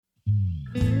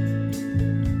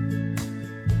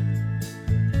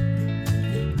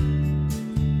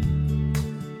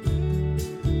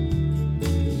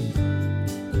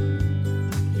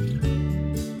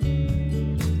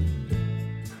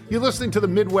You're listening to the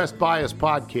Midwest Bias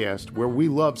Podcast, where we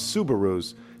love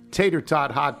Subarus, tater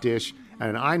tot hot dish, and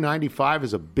an I-95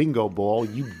 is a bingo ball,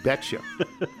 you betcha.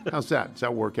 How's that? Does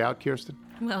that work out, Kirsten?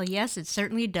 Well, yes, it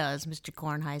certainly does, Mr.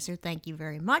 Kornheiser. Thank you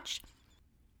very much.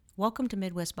 Welcome to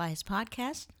Midwest Bias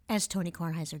Podcast. As Tony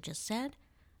Kornheiser just said,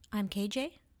 I'm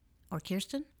KJ, or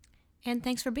Kirsten, and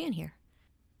thanks for being here.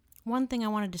 One thing I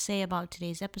wanted to say about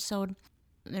today's episode,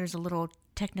 there's a little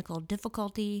technical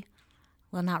difficulty.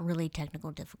 Well, not really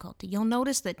technical difficulty. You'll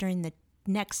notice that during the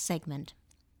next segment,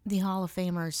 the Hall of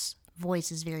Famer's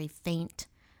voice is very faint,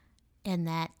 and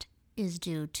that is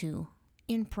due to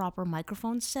improper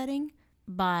microphone setting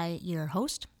by your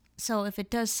host. So if it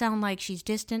does sound like she's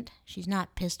distant, she's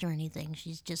not pissed or anything.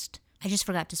 I just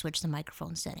forgot to switch the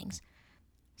microphone settings.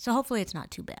 So hopefully it's not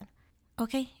too bad.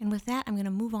 Okay, and with that, I'm going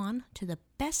to move on to the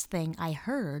best thing I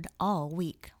heard all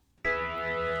week.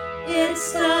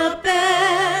 It's the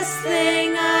best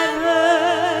thing I've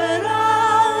heard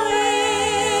all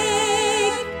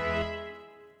week.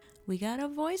 We got a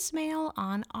voicemail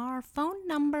on our phone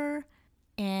number,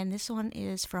 and this one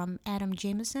is from Adam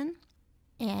Jameson,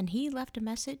 and he left a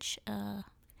message.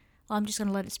 I'm just going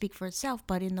to let it speak for itself,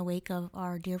 but in the wake of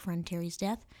our dear friend Terry's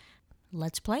death,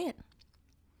 let's play it.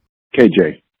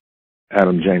 KJ,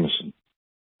 Adam Jameson,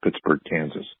 Pittsburgh,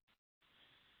 Kansas.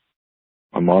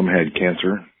 My mom had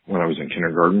cancer when I was in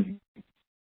kindergarten,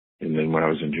 and then when I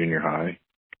was in junior high,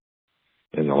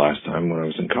 and the last time when I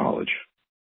was in college.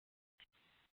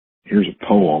 Here's a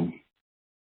poem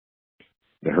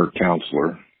that her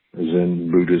counselor, a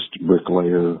Zen Buddhist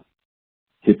bricklayer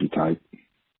hippie type,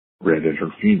 read at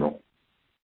her funeral.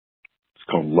 It's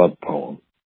called Love Poem.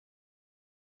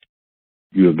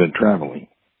 You have been traveling.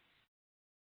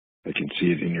 I can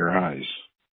see it in your eyes.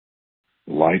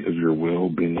 The light of your will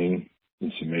bending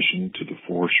in submission to the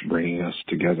force bringing us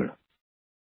together.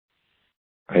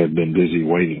 I have been busy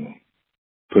waiting,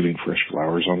 putting fresh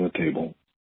flowers on the table,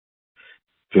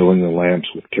 filling the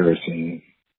lamps with kerosene,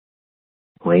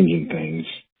 arranging things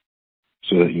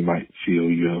so that you might feel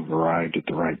you have arrived at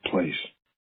the right place,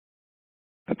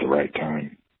 at the right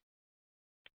time.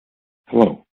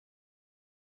 Hello.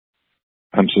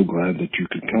 I'm so glad that you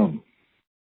could come.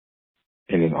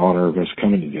 And in honor of us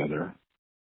coming together,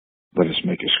 let us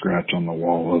make a scratch on the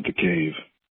wall of the cave.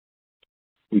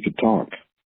 We could talk.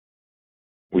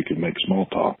 We could make small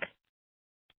talk.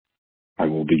 I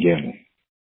will begin.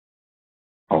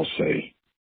 I'll say,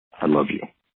 I love you.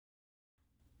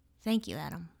 Thank you,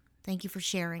 Adam. Thank you for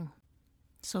sharing.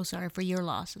 So sorry for your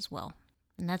loss as well.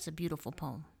 And that's a beautiful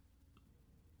poem.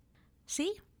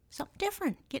 See? Something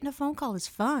different. Getting a phone call is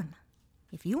fun.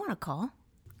 If you want to call,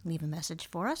 leave a message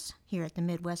for us here at the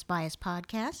Midwest Bias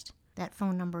Podcast. That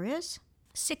phone number is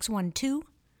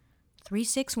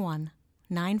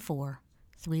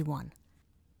 612-361-9431.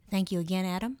 Thank you again,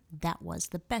 Adam. That was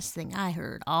the best thing I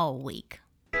heard all week.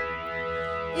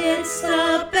 It's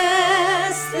the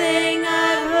best thing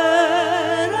I've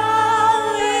heard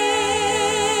all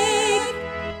week.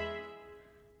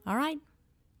 All right.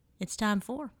 It's time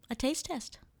for a taste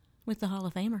test with the Hall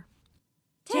of Famer.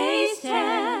 Taste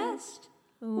test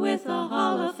with the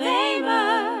Hall of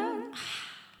Famer.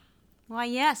 Why,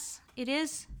 yes, it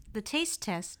is the taste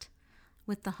test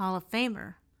with the Hall of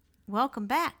Famer. Welcome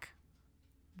back,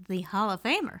 the Hall of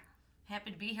Famer.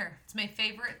 Happy to be here. It's my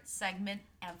favorite segment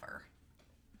ever.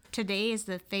 Today is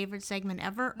the favorite segment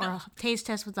ever? No. Or taste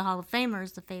test with the Hall of Famer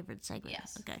is the favorite segment?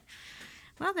 Yes. Okay.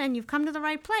 Well, then you've come to the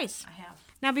right place. I have.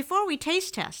 Now, before we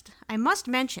taste test, I must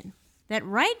mention that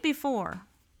right before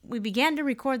we began to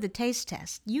record the taste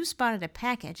test, you spotted a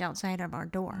package outside of our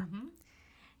door. Mm-hmm.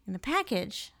 And the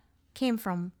package came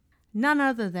from none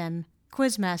other than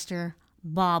Quizmaster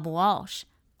Bob Walsh.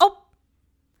 Oh,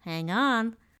 hang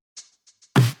on.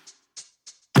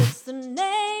 It's the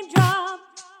name drop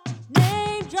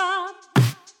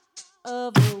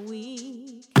of the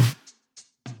week.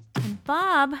 And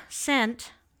Bob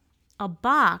sent a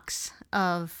box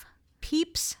of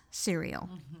Peeps cereal,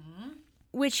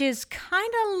 which is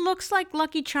kind of looks like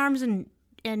Lucky Charms and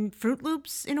Fruit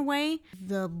Loops in a way.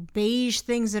 The beige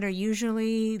things that are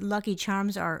usually Lucky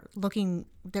Charms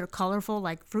they're colorful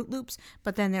like Fruit Loops,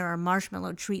 but then there are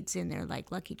marshmallow treats in there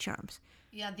like Lucky Charms.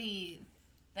 Yeah, the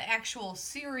actual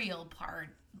cereal part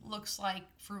looks like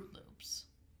Fruit Loops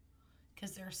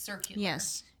because they're circular.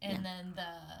 Yes. And then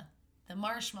the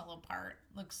marshmallow part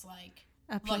looks like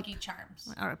A Peep. Lucky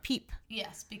Charms. Or a Peep.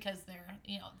 Yes, because they're,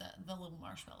 the little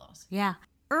marshmallows. Yeah.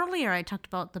 Earlier I talked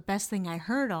about the best thing I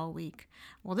heard all week.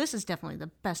 Well, this is definitely the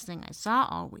best thing I saw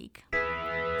all week.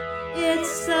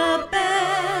 It's the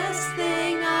best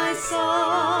thing I saw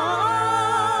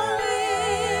all week.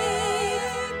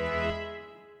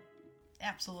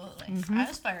 absolutely. I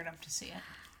was fired up to see it.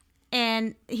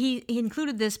 And he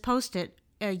included this Post-it,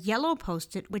 a yellow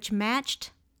Post-it, which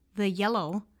matched the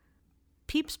yellow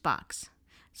Peeps box.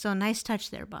 So nice touch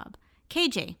there, Bob.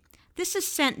 KJ, this is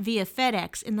sent via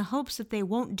FedEx in the hopes that they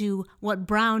won't do what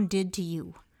Brown did to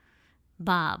you.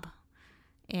 Bob.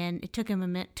 And it took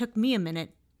me a minute,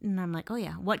 and I'm like, oh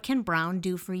yeah, what can Brown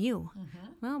do for you?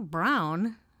 Well,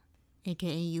 Brown,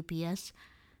 aka UPS,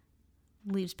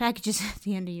 leaves packages at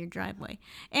the end of your driveway.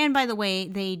 And by the way,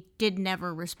 they did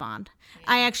never respond.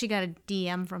 I actually got a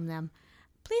DM from them.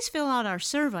 Please fill out our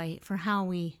survey for how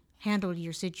we handled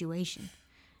your situation.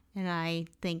 And I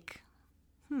think,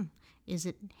 is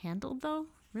it handled though?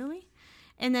 Really?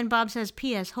 And then Bob says,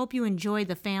 P.S. Hope you enjoy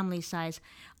the family size.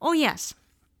 Oh, yes.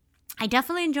 I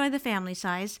definitely enjoy the family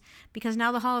size because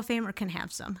now the Hall of Famer can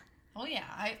have some. Oh, yeah.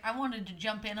 I wanted to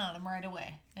jump in on him right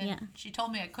away. And Yeah. she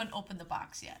told me I couldn't open the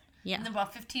box yet. Yeah. And then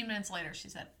about 15 minutes later, she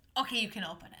said, okay, you can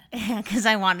open it. Because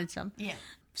I wanted some. Yeah.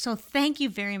 So thank you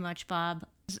very much, Bob.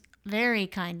 It's very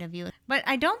kind of you. But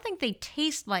I don't think they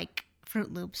taste like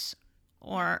Fruit Loops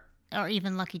or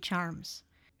even Lucky Charms.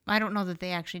 I don't know that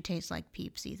they actually taste like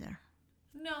Peeps either.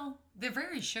 No, they're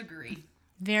very sugary.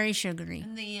 Very sugary.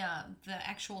 And the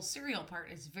actual cereal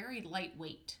part is very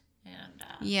lightweight. And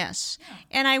Yes.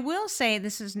 And I will say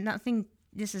this is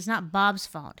not Bob's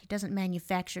fault. He doesn't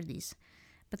manufacture these.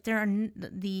 But there are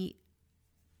the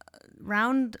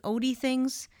round Odie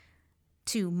things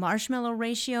to marshmallow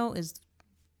ratio it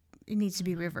needs to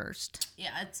be reversed.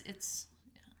 yeah, it's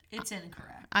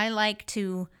incorrect. I like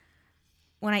to,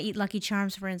 when I eat Lucky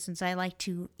Charms, for instance, I like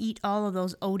to eat all of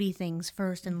those Odie things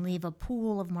first and leave a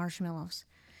pool of marshmallows.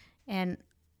 And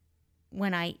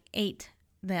when I ate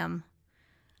them,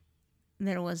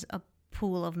 there was a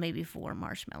pool of maybe 4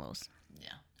 marshmallows. Yeah,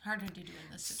 harder to do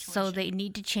in this situation. So they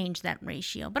need to change that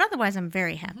ratio. But otherwise, I'm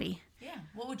very happy. Yeah,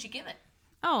 what would you give it?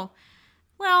 Oh,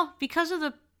 well, because of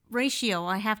the ratio,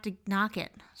 I have to knock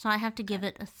it. So I have to give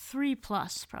it a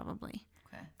 3+, probably.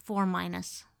 Okay.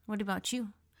 4-. What about you?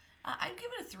 I'd give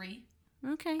it a 3.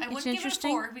 Okay, I it's wouldn't give it a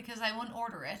interesting. 4 because I wouldn't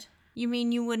order it. You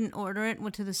mean you wouldn't order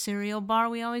it to the cereal bar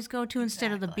we always go to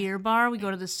instead of the Exactly. beer bar? We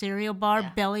go to the cereal bar,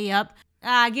 Yeah. belly up.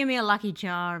 Give me a Lucky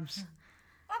Charms.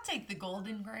 I'll take the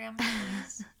golden graham,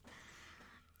 please.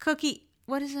 Cookie,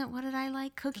 what is it? What did I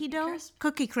like? Cookie dough? Crisp?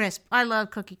 Cookie Crisp. I love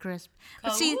Cookie Crisp.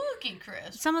 But see, Cookie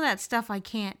Crisp. some of that stuff I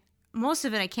can't, most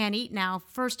of it I can't eat now.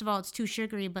 First of all, it's too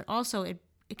sugary, but also it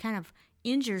kind of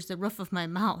injures the roof of my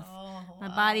mouth. Oh, My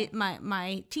body,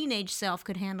 my teenage self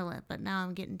could handle it, but now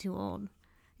I'm getting too old.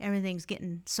 Everything's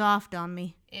getting soft on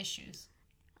me. issues.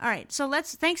 All right, so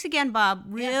thanks again, Bob.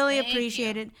 Really thank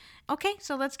appreciate you. it. Okay,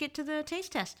 so let's get to the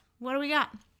taste test. What do we got?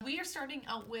 We are starting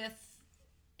out with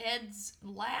Ed's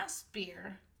last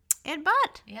beer. Ed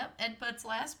Butt. Yep, Ed Bud's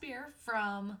last beer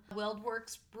from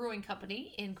Weldworks Brewing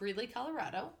Company in Greeley,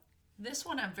 Colorado. This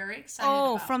one I'm very excited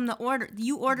Oh, about. from the order.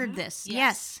 You ordered this.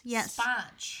 Yes.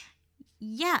 Sponge.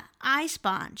 Yeah, Ice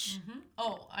Sponge.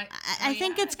 Oh, I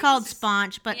think it's called it's-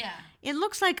 Sponge, but yeah. it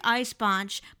looks like Ice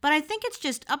Sponge, but I think it's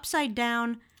just upside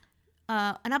down,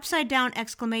 an upside down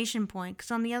exclamation point,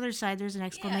 because on the other side there's an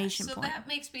exclamation so point. that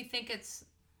makes me think it's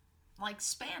like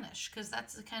Spanish, because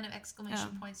that's the kind of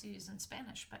exclamation points you use in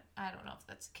Spanish, but I don't know if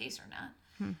that's the case or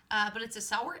not. But it's a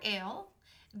sour ale.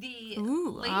 The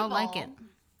Ooh, label I'll like it.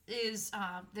 is,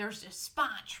 there's a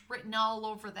sponge written all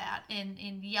over that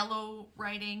in yellow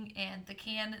writing, and the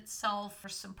can itself for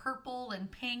some purple and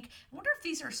pink. I wonder if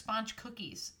these are sponge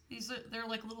cookies. They're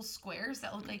like little squares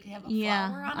that look like they have a flower Yeah,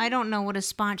 on I them. don't know what a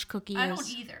sponge cookie I is. don't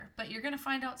either, but you're gonna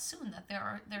find out soon that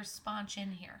there's sponge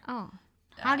in here. Oh,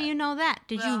 how do you know that?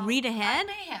 Did you Well, read I ahead?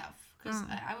 may have, because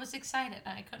I was excited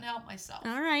and I couldn't help myself.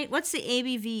 All right, what's the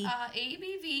ABV?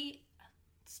 ABV,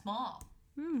 small.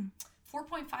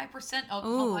 4.5% alcohol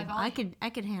Oh, by volume. I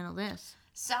could handle this.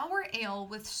 Sour ale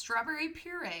with strawberry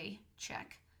puree,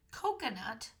 check.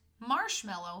 Coconut,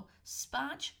 marshmallow,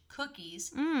 sponge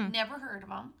cookies, never heard of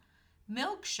them.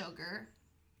 Milk sugar,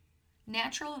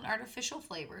 natural and artificial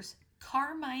flavors,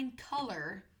 carmine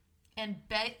color, and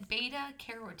beta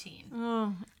carotene.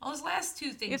 Oh, Those last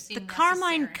two things if seem the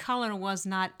carmine necessary. color was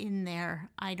not in there,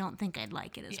 I don't think I'd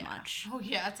like it as Yeah. much. Oh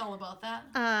yeah, it's all about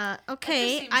that.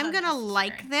 Okay, seems I'm gonna unnecessary.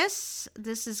 like this.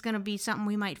 This is gonna be something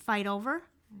we might fight over.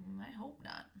 I hope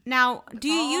not. Now, do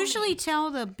you all usually me. tell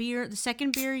the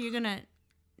second beer you're gonna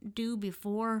do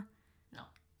before? No.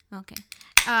 Okay.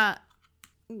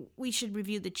 We should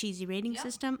review the cheesy rating Yep.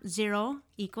 system. 0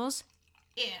 equals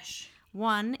Ish.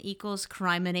 1 equals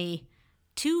criminy.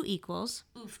 2 equals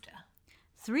Oofta.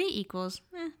 3 equals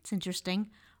it's interesting.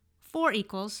 4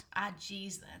 equals Ah,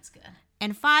 geez, that's good.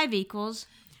 and 5 equals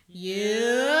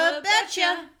You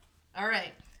betcha. All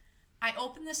right. I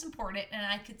opened this and poured it, and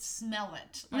I could smell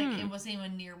it. Like, it wasn't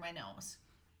even near my nose.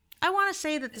 I want to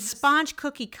say that the sponge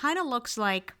cookie kind of looks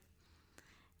like,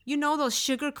 you know, those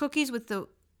sugar cookies with the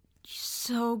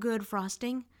so good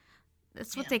frosting?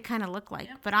 That's what they kind of look like.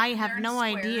 Yep. But I They're have in no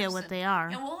idea squares what they are.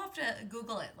 And we'll have to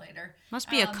Google it later. Must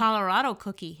be a Colorado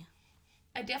cookie.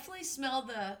 I definitely smell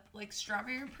the, like,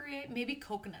 strawberry puree. Maybe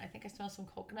coconut. I think I smell some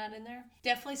coconut in there.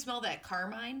 Definitely smell that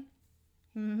carmine.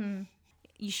 Mm-hmm.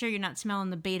 You sure you're not smelling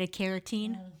the beta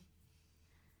carotene?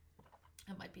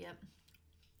 That might be it.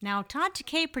 Now, Todd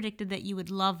Takei predicted that you would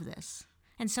love this.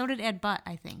 And so did Ed Butt,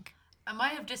 I think. I might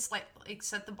have just, like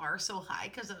set the bar so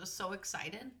high because I was so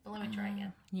excited. But let me try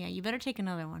again. Yeah, you better take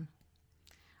another one.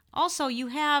 Also, you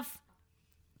have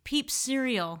Peeps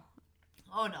cereal.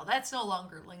 Oh, no. That's no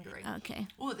longer lingering. Okay.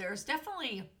 Ooh, there's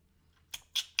definitely...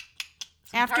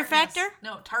 After tartness. factor?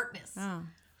 No, tartness. Oh.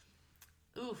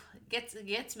 Ooh, it gets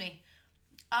me.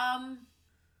 I'm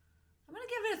gonna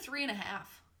give it a 3.5.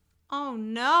 Oh,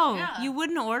 no. Yeah. You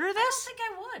wouldn't order I this? don't think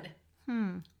I would.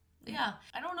 Yeah,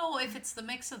 I don't know if it's the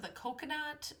mix of the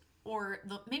coconut or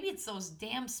maybe it's those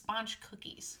damn sponge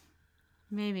cookies.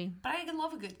 Maybe. But I can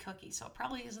love a good cookie, so it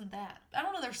probably isn't that. I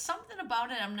don't know. There's something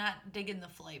about it. I'm not digging the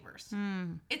flavors.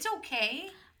 It's okay.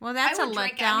 Well, that's I a would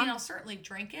drink it. letdown. I mean, I'll certainly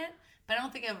drink it, but I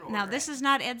don't think I would order Now, this it. is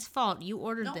not Ed's fault. You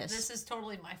ordered No, this. this is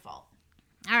totally my fault.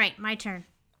 All right, my turn.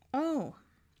 Oh,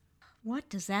 what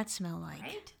does that smell like?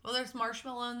 Right? Well, there's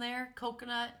marshmallow in there,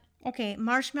 coconut. Okay,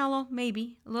 marshmallow,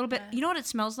 maybe. A little bit. You know what it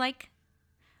smells like?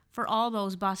 For all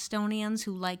those Bostonians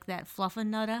who like that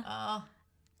Fluffernutter.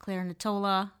 Claire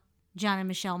Natola, John and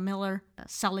Michelle Miller,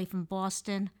 Sully from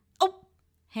Boston. Oh,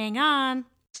 hang on.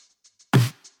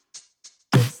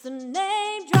 It's the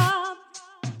name drop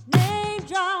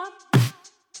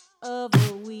of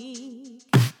the week.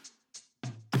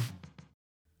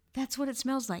 That's what it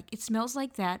smells like. It smells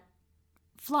like that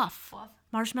fluff. Fluff?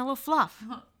 Marshmallow fluff.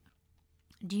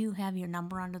 Do you have your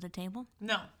number under the table?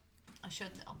 No, I should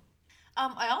though.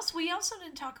 We also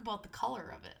didn't talk about the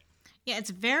color of it. Yeah, it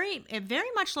very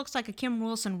much looks like a Kim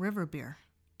Wilson river beer.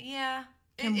 Yeah,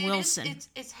 Kim Wilson.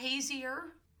 It's hazier,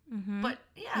 but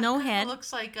yeah, No it kinda head.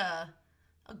 looks like a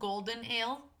golden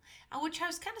ale, which I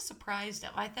was kind of surprised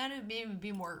at. I thought it would maybe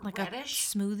be more Like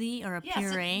reddish. a smoothie or a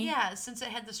puree. Since it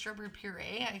had the strawberry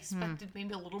puree, I expected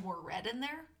maybe a little more red in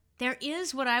there. There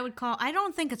is what I would call, I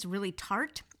don't think it's really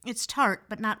tart. It's tart,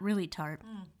 but not really tart.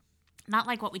 Not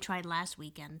like what we tried last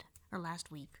week.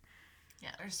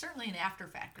 Yeah, there's certainly an after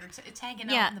factor. It's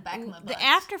hanging out in the back of my butt. The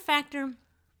after factor,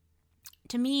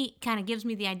 to me, kind of gives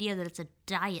me the idea that it's a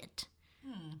diet.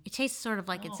 It tastes sort of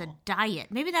like it's a diet.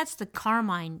 Maybe that's the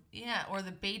carmine. Yeah, or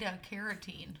the beta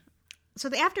carotene. So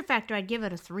the after factor, I'd give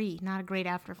it a 3. Not a great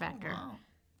after factor. Wow.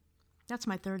 That's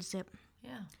my third sip.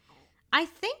 Yeah. I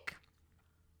think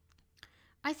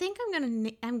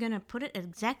I'm gonna put it at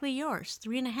exactly yours,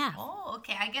 3.5. Oh,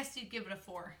 okay. I guess you'd give it a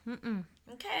 4.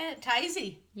 Okay,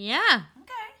 Tizy. Yeah.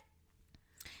 Okay.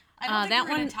 I don't think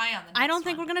we're going to tie on the next I don't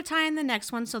think one. we're gonna tie in the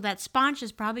next one. So that sponge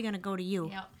is probably gonna go to you.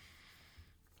 Yep.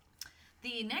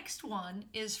 The next one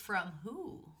is from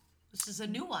who? This is a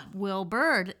new one. Will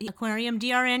Bird, Aquarium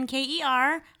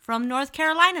DRNKER from North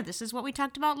Carolina. This is what we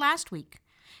talked about last week.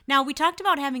 Now, we talked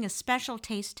about having a special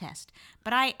taste test,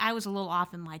 but I was a little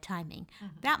off in my timing.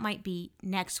 That might be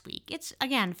next week. It's,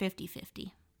 again,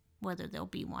 50-50, whether there'll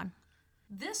be one.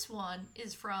 This one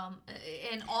is from,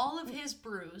 in all of his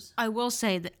brews. I will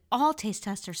say that all taste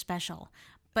tests are special,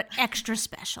 but extra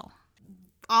special.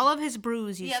 All of his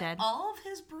brews, you said. All of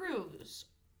his brews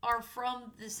are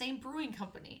from the same brewing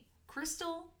company,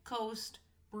 Crystal Coast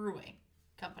Brewing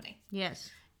Company.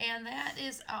 Yes. And that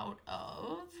is out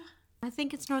of... I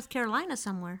think it's North Carolina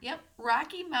somewhere. Yep,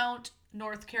 Rocky Mount,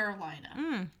 North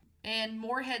Carolina. And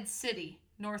Morehead City,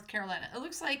 North Carolina. It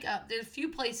looks like there's a few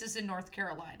places in North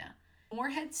Carolina.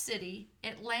 Morehead City,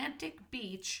 Atlantic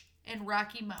Beach, and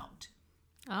Rocky Mount.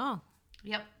 Oh.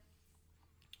 Yep.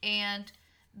 And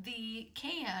the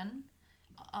can,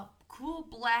 a cool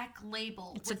black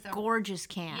label. It's a gorgeous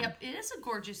can. Yep, it is a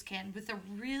gorgeous can with a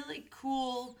really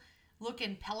cool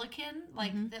looking pelican,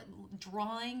 like that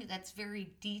drawing that's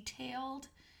very detailed,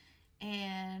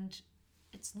 and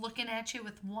it's looking at you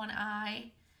with one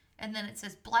eye, and then it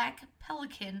says Black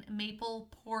Pelican Maple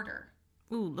Porter.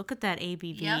 Ooh, look at that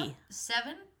ABV. Yep,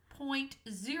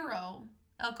 7.0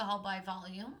 alcohol by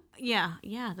volume. Yeah,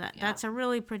 that's a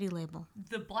really pretty label.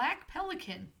 The Black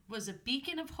Pelican was a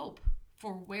beacon of hope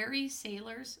for wary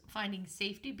sailors finding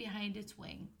safety behind its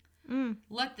wing.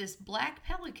 Let this Black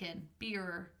Pelican be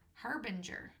your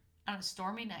harbinger on a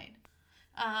stormy night.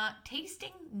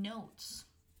 Tasting notes.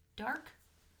 Dark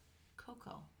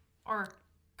cocoa or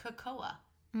cocoa.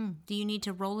 Do you need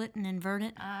to roll it and invert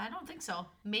it? I don't think so.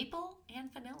 Maple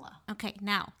and vanilla. Okay,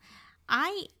 now,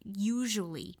 I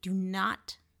usually do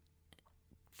not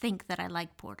think that I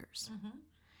like porters.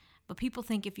 But people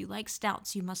think if you like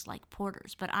stouts, you must like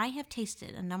porters. But I have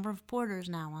tasted a number of porters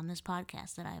now on this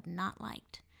podcast that I have not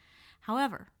liked.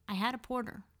 However, I had a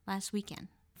porter last weekend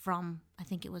from, I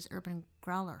think it was Urban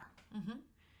Growler.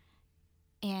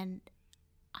 And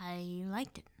I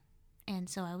liked it. And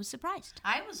so I was surprised.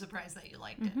 I was surprised that you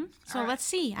liked it. So All right. let's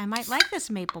see. I might like this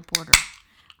maple porter.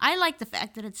 I like the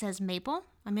fact that it says maple.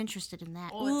 I'm interested in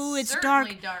that. Oh, Ooh, it's it's dark.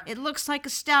 certainly dark. It looks like a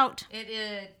stout.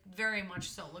 It very much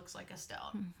so looks like a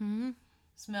stout.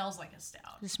 Smells like a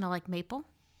stout. Does it smell like maple?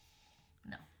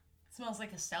 No. It smells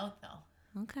like a stout,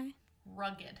 though. Okay.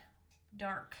 Rugged,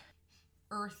 dark,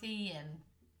 earthy, and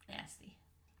nasty.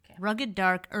 Okay. Rugged,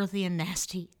 dark, earthy, and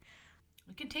nasty.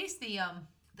 You can taste the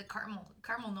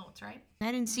caramel notes, right?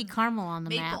 I didn't see caramel on the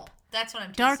Maple. map. That's what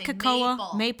I'm Dark tasting.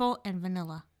 cocoa, maple, and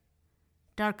vanilla.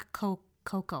 Dark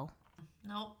cocoa.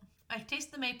 Nope. I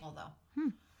taste the maple, though.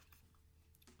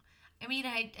 I mean,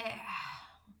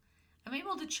 I'm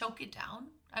able to choke it down.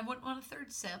 I wouldn't want a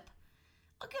third sip.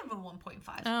 I'll give it a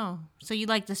 1.5. Oh, so you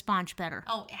like the sponge better.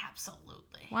 Oh,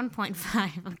 absolutely.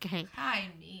 1.5, okay. I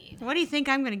mean, What do you think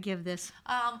I'm going to give this?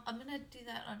 I'm gonna do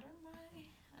that under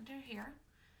here.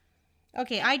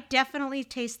 Okay, I definitely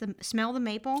smell the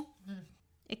maple.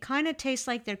 It kind of tastes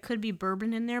like there could be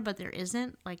bourbon in there, but there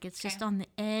isn't. Like it's just on the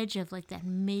edge of like that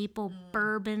maple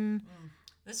bourbon.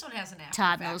 This one has an after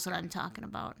Todd factor. knows what I'm talking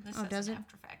about. This Oh, has does an it?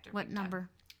 after factor. What big time. number?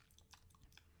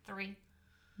 3.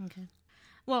 Okay.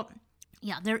 Well,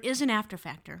 yeah, there is an after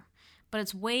factor, but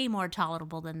it's way more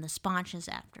tolerable than the sponge's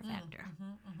after factor.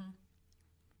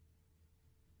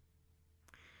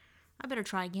 I better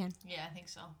try again. Yeah, I think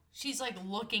so. She's like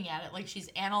looking at it, like she's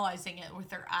analyzing it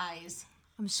with her eyes.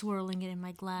 I'm swirling it in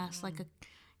my glass like a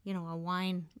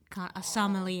wine, a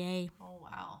sommelier. Oh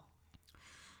wow.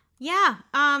 Yeah,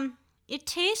 it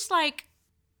sort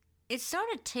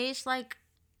of tastes like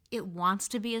it wants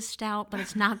to be a stout, but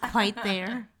it's not quite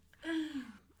there.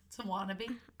 It's a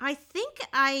wannabe.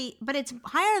 But it's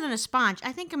higher than a sponge.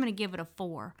 I think I'm going to give it a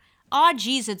 4. Oh,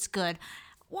 geez, it's good.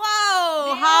 Whoa,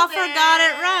 Nailed Hoffer it. got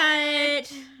it right.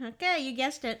 Okay, you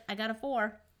guessed it. I got a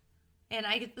 4. And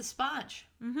I get the sponge.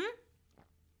 And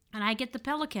I get the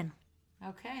pelican.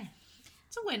 Okay.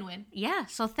 It's a win-win. Yeah,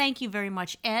 so thank you very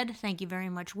much, Ed. Thank you very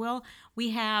much, Will. We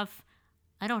have,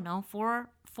 I don't know, four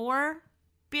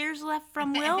beers left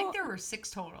from I Will. think there were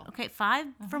 6 total. Okay, 5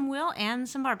 from Will and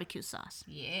some barbecue sauce.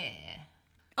 Yeah.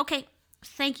 Okay,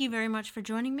 thank you very much for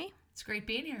joining me. It's great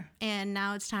being here. And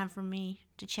now it's time for me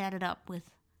to chat it up with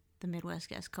the Midwest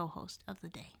Guest co-host of the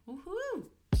day. Woohoo!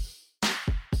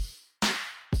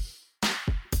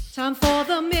 Time for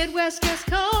the Midwest Guest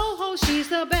co-host. She's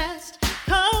the best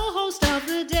co-host of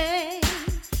the day.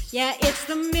 Yeah, it's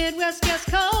the Midwest Guest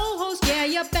co-host. Yeah,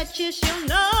 you betcha she'll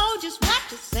know just what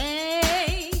to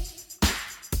say.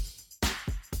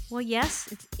 Well, yes,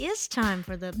 it is time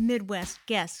for the Midwest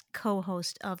Guest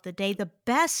co-host of the day, the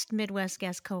best Midwest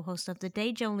Guest co-host of the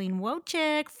day, Jolene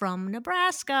Wojcik from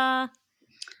Nebraska.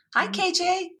 Hi,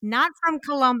 KJ. Not from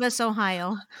Columbus,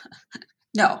 Ohio.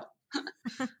 No.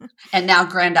 And now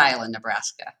Grand Island,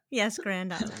 Nebraska. Yes,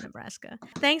 Grand Island, Nebraska.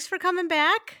 Thanks for coming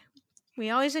back. We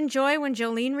always enjoy when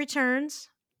Jolene returns.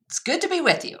 It's good to be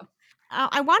with you.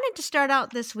 I wanted to start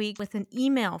out this week with an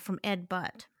email from Ed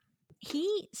Butt.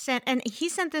 He sent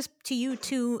this to you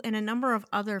too and a number of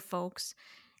other folks.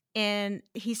 And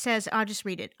he says, I'll just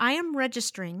read it. I am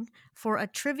registering for a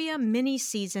trivia mini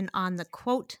season on the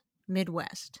quote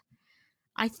Midwest.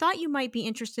 I thought you might be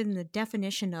interested in the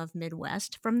definition of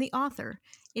Midwest from the author.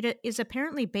 It is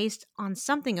apparently based on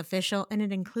something official and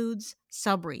it includes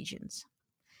subregions.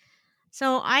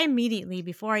 So I immediately,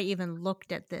 before I even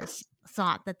looked at this,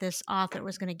 thought that this author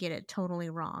was going to get it totally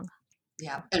wrong.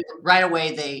 Yeah. And right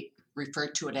away, they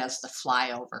referred to it as the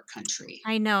flyover country.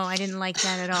 I know, I didn't like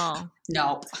that at all.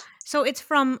 No. So it's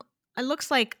from, it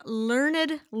looks like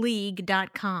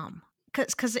learnedleague.com.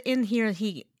 Because in here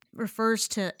he refers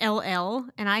to LL,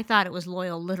 and I thought it was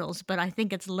Loyal Littles, but I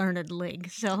think it's Learned League.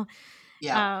 So,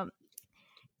 Yeah.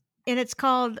 and it's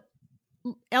called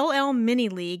LL Mini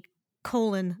League,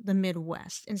 the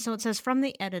Midwest. And so it says from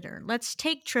the editor, let's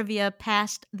take trivia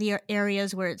past the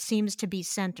areas where it seems to be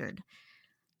centered.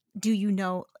 Do you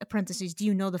know, parentheses, do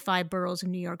you know the 5 boroughs of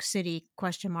New York City, ?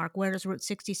 Where does Route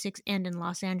 66 end in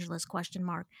Los Angeles, ?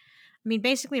 I mean,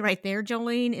 basically right there,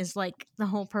 Jolene, is like the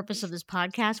whole purpose of this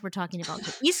podcast. We're talking about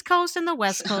the East Coast and the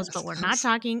West Coast, but we're not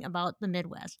talking about the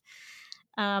Midwest.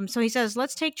 So he says,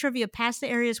 let's take trivia past the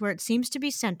areas where it seems to be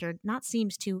centered, not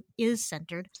seems to, is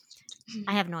centered.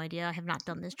 I have no idea. I have not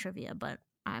done this trivia, but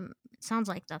it sounds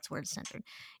like that's where it's centered.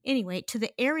 Anyway, to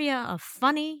the area of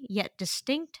funny yet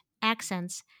distinct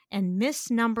accents and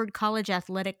misnumbered college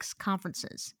athletics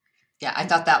conferences. Yeah, I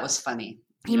thought that was funny.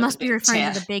 He must be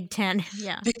referring to the Big Ten.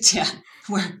 Yeah. Big Ten,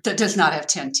 that does not have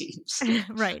 10 teams.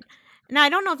 Right. Now, I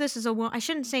don't know if this is I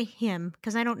shouldn't say him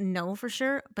because I don't know for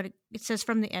sure, but it says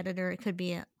from the editor. It could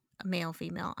be a male,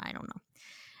 female. I don't know.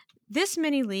 This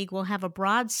mini league will have a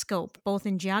broad scope, both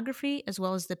in geography as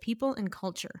well as the people and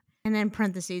culture. And then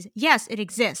parentheses, yes, it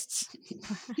exists,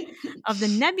 of the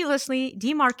nebulously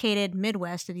demarcated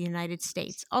Midwest of the United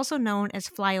States, also known as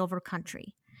flyover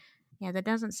country. Yeah, that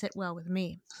doesn't sit well with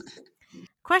me.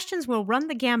 Questions will run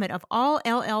the gamut of all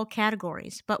LL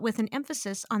categories, but with an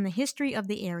emphasis on the history of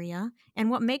the area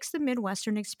and what makes the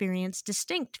Midwestern experience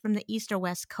distinct from the East or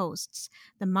West coasts,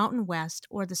 the Mountain West,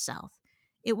 or the South.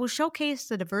 It will showcase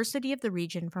the diversity of the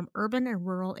region from urban and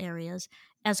rural areas,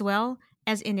 as well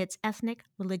as in its ethnic,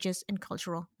 religious, and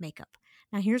cultural makeup.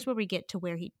 Now, here's where we get to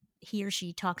where he or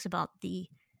she talks about the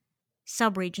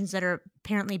subregions that are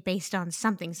apparently based on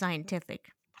something scientific.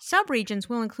 Subregions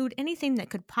will include anything that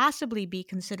could possibly be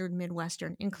considered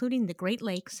Midwestern, including the Great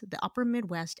Lakes, the Upper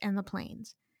Midwest, and the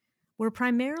Plains. We're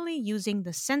primarily using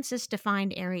the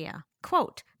census-defined area.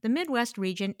 Quote, the Midwest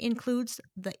region includes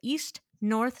the East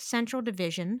North Central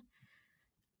Division,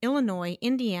 Illinois,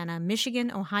 Indiana,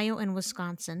 Michigan, Ohio, and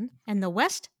Wisconsin, and the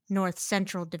West North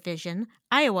Central Division,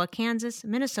 Iowa, Kansas,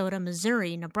 Minnesota,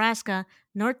 Missouri, Nebraska,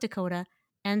 North Dakota,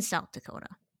 and South Dakota.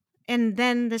 And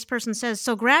then this person says,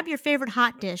 so grab your favorite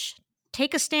hot dish,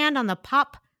 take a stand on the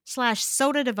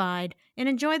pop/soda divide, and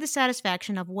enjoy the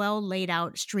satisfaction of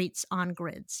well-laid-out streets on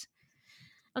grids.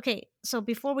 Okay, so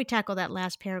before we tackle that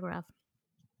last paragraph,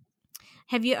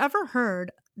 have you ever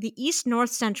heard the East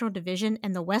North Central Division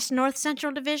and the West North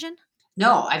Central Division?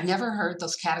 No, I've never heard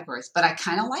those categories, but I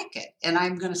kind of like it. And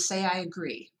I'm going to say I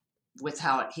agree with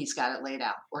how he's got it laid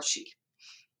out, or she.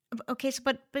 Okay, so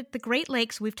but the Great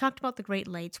Lakes, we've talked about the Great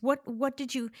Lakes. What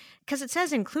did you, because it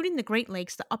says including the Great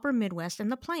Lakes, the Upper Midwest, and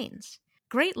the Plains.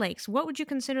 Great Lakes, what would you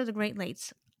consider the Great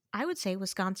Lakes? I would say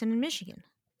Wisconsin and Michigan.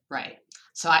 Right.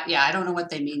 So, I don't know what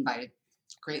they mean by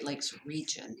Great Lakes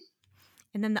region.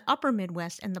 And then the Upper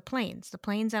Midwest and the Plains. The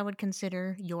Plains I would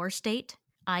consider your state,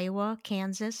 Iowa,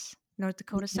 Kansas, North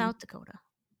Dakota, South Dakota.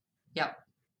 Yep.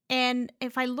 And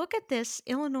if I look at this,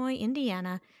 Illinois,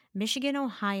 Indiana, Michigan,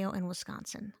 Ohio, and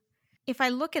Wisconsin. If I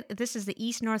look at, this is the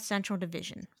East North Central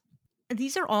Division.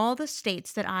 These are all the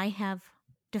states that I have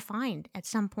defined at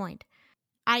some point.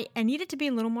 I need it to be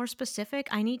a little more specific.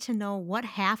 I need to know what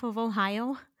half of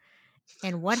Ohio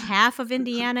and what half of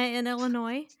Indiana and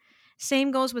Illinois.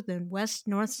 Same goes with the West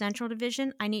North Central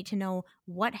Division. I need to know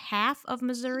what half of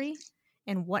Missouri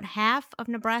and what half of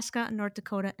Nebraska, North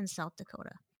Dakota, and South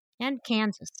Dakota, and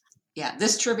Kansas. Yeah,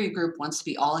 this trivia group wants to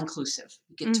be all inclusive.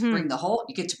 You get to bring the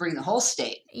whole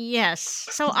state. Yes.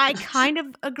 So I kind of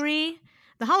agree.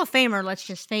 The Hall of Famer, let's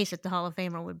just face it, the Hall of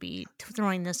Famer would be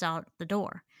throwing this out the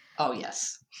door. Oh,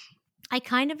 yes. I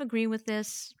kind of agree with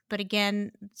this, but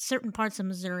again, certain parts of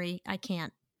Missouri, I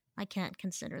can't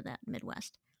consider that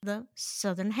Midwest. The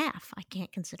southern half, I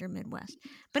can't consider Midwest.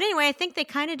 But anyway, I think they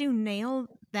kind of do nail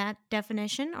that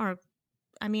definition, or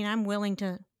I'm willing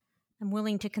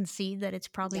to concede that it's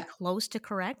probably close to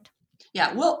correct.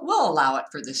 Yeah, we'll allow it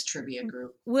for this trivia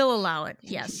group. We'll allow it,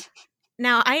 yes.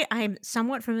 Now, I'm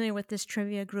somewhat familiar with this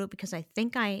trivia group because I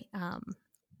think I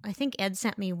think Ed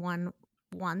sent me one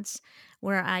once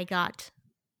where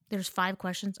there's 5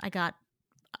 questions. I got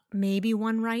maybe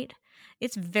one right.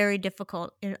 It's very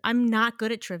difficult. I'm not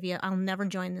good at trivia. I'll never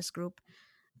join this group.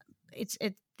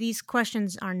 These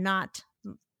questions are not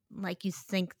like you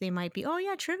think they might be. Oh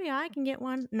yeah, trivia, I can get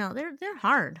one. No, they're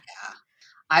hard. Yeah.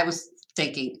 I was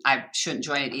thinking I shouldn't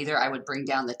join it either. I would bring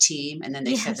down the team, and then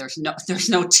they said there's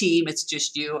no team, it's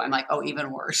just you. I'm like, oh,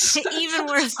 even worse. Even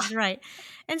worse is right.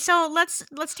 And so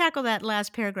let's tackle that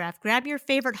last paragraph. Grab your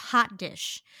favorite hot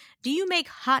dish. Do you make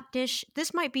hot dish?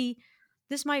 This might be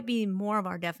more of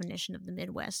our definition of the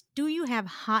Midwest. Do you have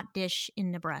hot dish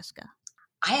in Nebraska?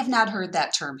 I have not heard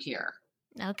that term here.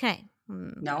 Okay.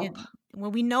 No.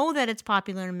 Well, we know that it's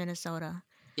popular in Minnesota.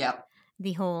 Yep.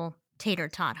 The whole tater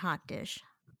tot hot dish.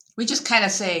 We just kind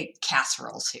of say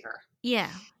casseroles here. Yeah.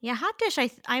 Hot dish.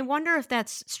 I wonder if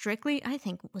that's strictly. I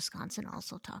think Wisconsin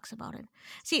also talks about it.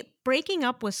 See, breaking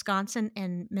up Wisconsin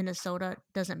and Minnesota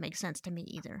doesn't make sense to me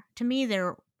either. To me,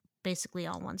 they're basically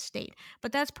all one state.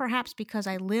 But that's perhaps because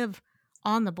I live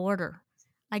on the border.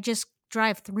 I just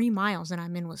drive 3 miles and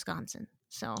I'm in Wisconsin.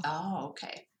 So. Oh,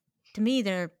 okay. To me,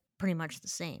 they're pretty much the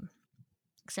same,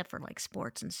 except for like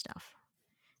sports and stuff.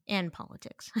 and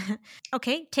politics.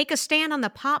 Okay, take a stand on the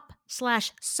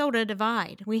pop/soda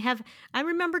divide. I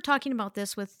remember talking about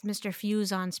this with Mr.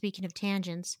 Fuse on Speaking of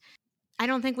Tangents. I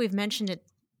don't think we've mentioned it,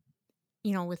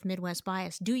 with Midwest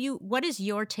Bias. What is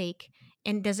your take?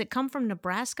 And does it come from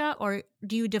Nebraska, or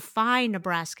do you defy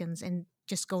Nebraskans and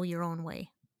just go your own way?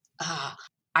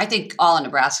 I think all of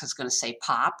Nebraska is going to say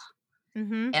pop.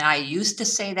 Mm-hmm. And I used to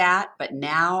say that, but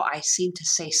now I seem to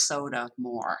say soda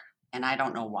more. And I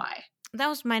don't know why. That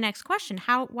was my next question.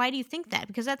 Why do you think that?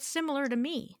 Because that's similar to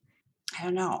me. I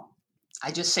don't know.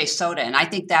 I just say soda. And I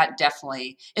think that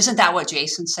definitely, isn't that what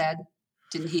Jason said?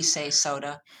 Didn't he say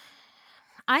soda?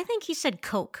 I think he said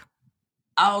Coke.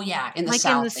 Oh yeah, in the like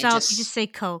South. In the South, you just say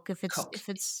Coke. If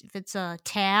it's a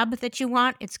tab that you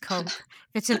want, it's Coke.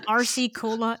 If it's an RC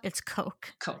Cola, it's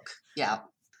Coke. Coke, yeah.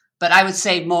 But I would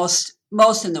say most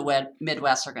in the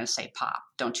Midwest are going to say pop,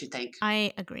 don't you think?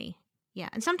 I agree. Yeah,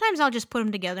 and sometimes I'll just put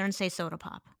them together and say soda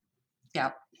pop.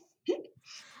 Yeah.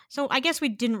 So I guess we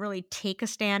didn't really take a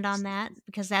stand on that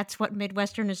because that's what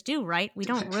Midwesterners do, right? We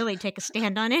don't really take a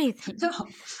stand on anything. No,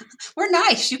 we're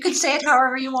nice. You can say it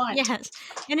however you want. Yes,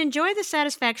 and enjoy the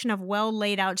satisfaction of well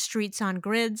laid out streets on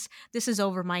grids. This is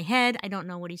over my head. I don't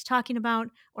know what he's talking about,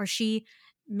 or she.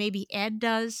 Maybe Ed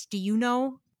does. Do you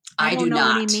know? I do know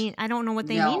not. What he mean. I don't know what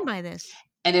they mean by this.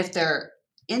 And if they're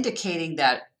indicating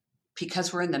that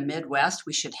because we're in the Midwest,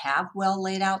 we should have well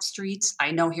laid out streets.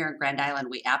 I know here in Grand Island,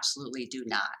 we absolutely do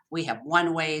not. We have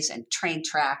one ways and train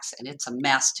tracks, and it's a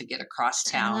mess to get across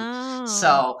town. Oh.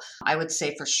 So I would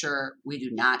say for sure we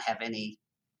do not have any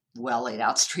well laid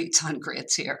out streets on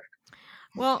grids here.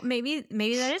 Well, maybe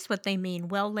that is what they mean.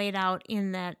 Well laid out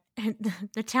in that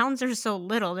the towns are so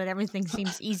little that everything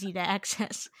seems easy to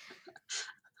access.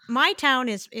 My town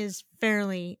is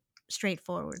fairly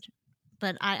straightforward.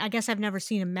 But I guess I've never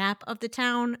seen a map of the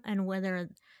town and whether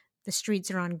the streets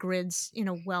are on grids in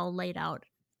a well laid out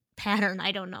pattern.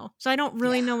 I don't know. So I don't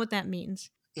really know what that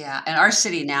means. Yeah. And our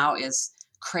city now is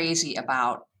crazy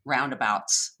about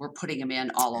roundabouts. We're putting them in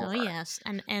all over. Oh, yes.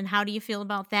 And how do you feel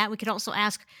about that? We could also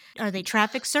ask, are they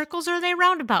traffic circles or are they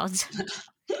roundabouts?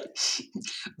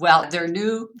 Well, they're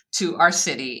new to our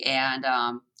city, and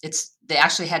they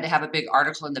actually had to have a big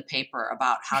article in the paper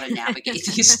about how to navigate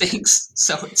these things.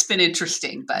 So it's been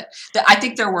interesting, but I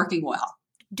think they're working well.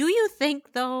 Do you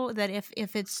think, though, that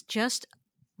if it's just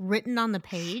written on the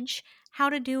page, how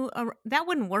to do that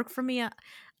wouldn't work for me?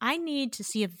 I need to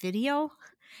see a video.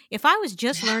 If I was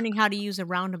just learning how to use a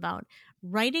roundabout,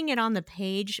 writing it on the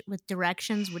page with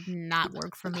directions would not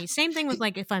work for me. Same thing with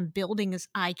like if I'm building this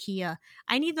IKEA,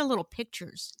 I need the little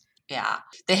pictures. Yeah,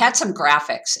 they had some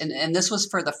graphics, and this was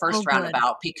for the first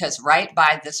roundabout because right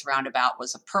by this roundabout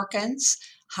was a Perkins,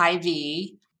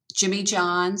 Hy-Vee, Jimmy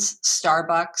John's,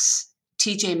 Starbucks,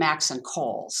 TJ Maxx, and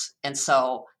Kohl's. And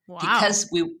so because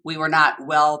we were not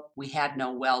we had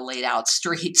no well laid out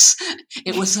streets,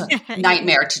 it was a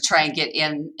nightmare to try and get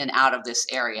in and out of this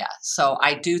area. So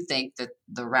I do think that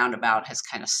the roundabout has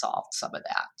kind of solved some of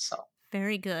that. So.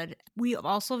 Very good. We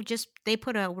also they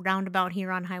put a roundabout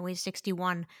here on Highway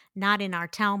 61, not in our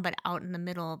town, but out in the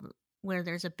middle of where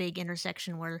there's a big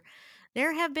intersection where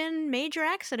there have been major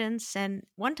accidents. And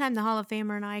one time the Hall of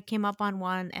Famer and I came up on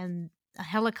one and a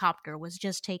helicopter was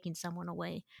just taking someone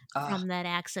away from that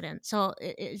accident. So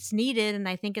it's needed, and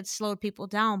I think it's slowed people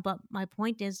down. But my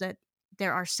point is that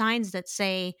there are signs that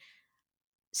say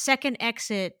second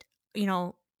exit,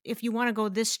 if you want to go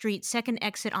this street, second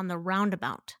exit on the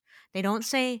roundabout. They don't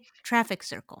say traffic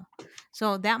circle.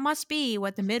 So that must be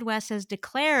what the Midwest has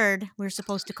declared we're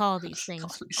supposed to call these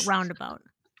things, a roundabout.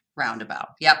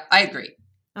 Roundabout. Yep, I agree.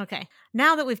 Okay.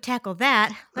 Now that we've tackled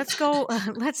that, let's go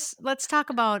let's talk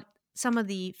about some of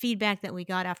the feedback that we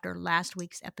got after last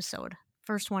week's episode.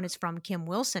 First one is from Kim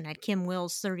Wilson at Kim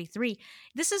Wills 33.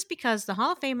 This is because the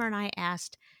Hall of Famer and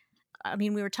I we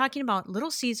were talking about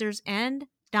Little Caesars and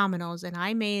Domino's, and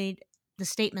I made the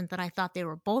statement that I thought they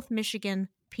were both Michigan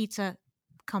pizza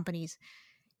companies,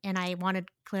 and I wanted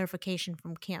clarification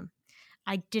from Kim.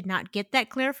 I did not get that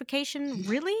clarification,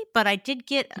 really, but I did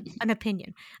get an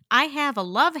opinion. I have a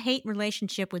love-hate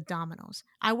relationship with Domino's.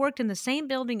 I worked in the same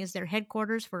building as their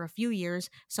headquarters for a few years,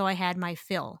 so I had my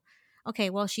fill. Okay,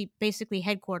 well, she basically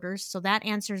headquarters, so that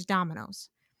answers Domino's.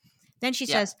 Then she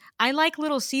says, I like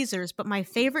Little Caesars, but my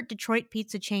favorite Detroit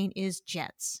pizza chain is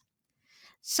Jets.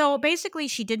 So basically,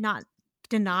 she did not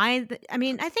deny that. I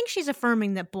mean, I think she's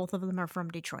affirming that both of them are from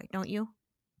Detroit, don't you?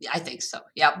 Yeah, I think so.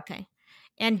 Yep. Okay.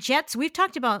 And Jets, we've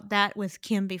talked about that with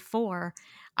Kim before.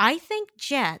 I think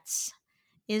Jets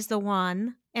is the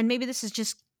one, and maybe this is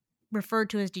just referred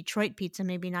to as Detroit pizza,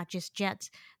 maybe not just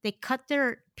Jets. They cut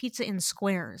their pizza in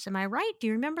squares. Am I right? Do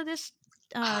you remember this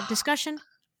discussion?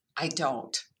 I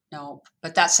don't. No,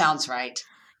 but that sounds right.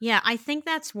 Yeah, I think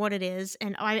that's what it is.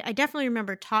 And I definitely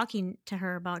remember talking to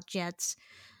her about Jets.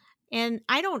 And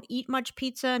I don't eat much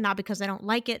pizza, not because I don't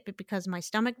like it, but because my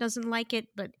stomach doesn't like it.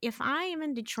 But if I am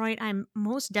in Detroit, I'm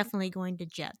most definitely going to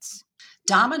Jets.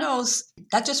 Domino's,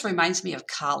 that just reminds me of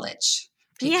college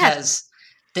Yes. because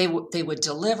they would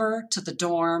deliver to the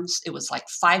dorms. It was like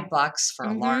 $5 for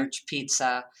a large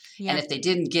pizza. And Yep. if they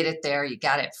didn't get it there, you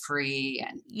got it free.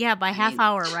 And Yeah, by half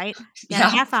hour, right? Yeah.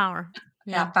 Half hour.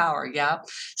 Yeah. half hour, yeah.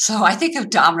 So I think of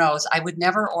Domino's. I would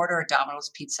never order a Domino's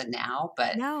pizza now,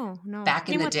 but No. back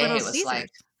in Same the with day, Little it was like, Caesars.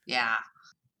 yeah.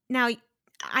 Now,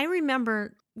 I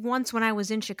remember once when I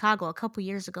was in Chicago a couple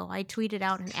years ago, I tweeted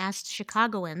out and asked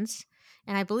Chicagoans,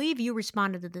 and I believe you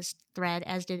responded to this thread,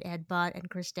 as did Ed Butt and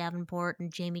Chris Davenport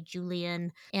and Jamie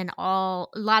Julian, and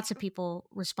lots of people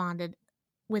responded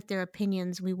with their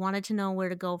opinions. We wanted to know where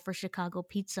to go for Chicago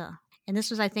pizza. And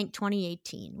this was, I think,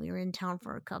 2018. We were in town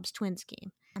for a Cubs-Twins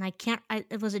game. And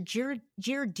it was a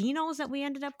Giordano's that we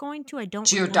ended up going to. I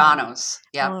don't remember. Giordano's.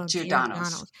 Yeah, Oh,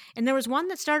 Giordano's. And there was one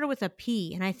that started with a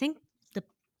P, and I think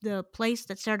the place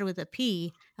that started with a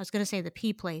P, I was going to say the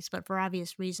P place, but for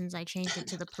obvious reasons I changed it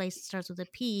to the place that starts with a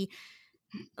P,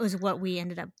 was what we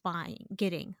ended up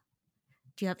getting.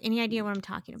 Do you have any idea what I'm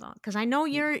talking about? Because I know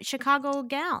you're a Chicago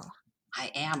gal.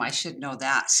 I am. I should know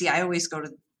that. See, I always go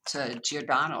to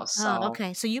Giordano's. So. Oh,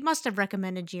 okay. So you must have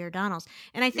recommended Giordano's.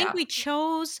 And I think we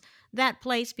chose that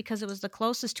place because it was the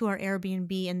closest to our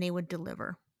Airbnb and they would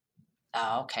deliver.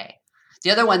 Oh, okay.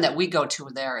 The other one that we go to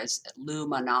there is Lou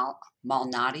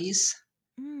Malnati's.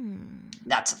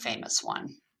 That's a famous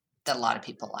one that a lot of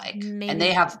people like. Maybe. And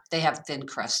they have thin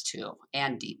crust too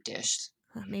and deep dish.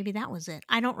 Maybe that was it.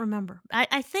 I don't remember.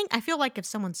 I feel like if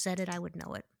someone said it, I would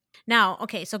know it. Now,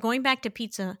 okay, so going back to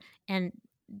pizza and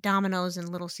Domino's and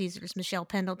Little Caesars, Michelle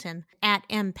Pendleton, at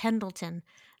M. Pendleton,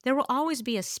 there will always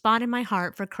be a spot in my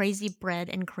heart for crazy bread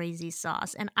and crazy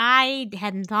sauce. And I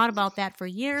hadn't thought about that for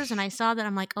years, and I saw that,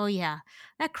 I'm like, oh yeah,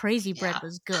 that crazy bread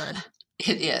was good.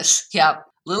 It is. Yep.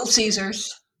 Little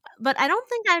Caesars. But I don't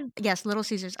think Little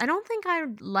Caesars. I don't think I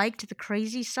liked the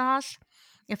crazy sauce.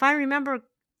 If I remember,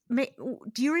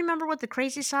 do you remember what the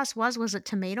crazy sauce was? Was it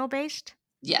tomato based?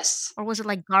 Yes. Or was it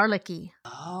like garlicky?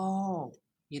 Oh,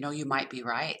 you might be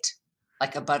right.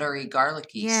 Like a buttery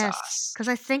garlicky sauce. Because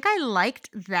I think I liked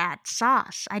that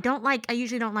sauce. I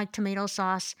usually don't like tomato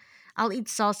sauce. I'll eat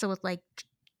salsa with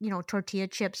tortilla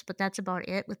chips, but that's about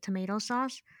it with tomato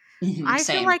sauce. I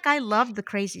feel like I love the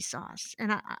crazy sauce.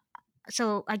 And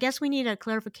so I guess we need a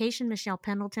clarification, Michelle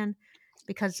Pendleton,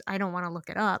 because I don't want to look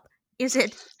it up. Is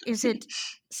it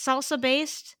salsa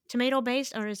based, tomato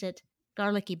based, or is it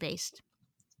garlicky based?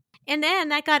 And then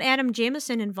that got Adam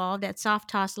Jameson involved at Soft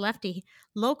Toss Lefty.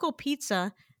 Local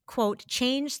pizza, quote,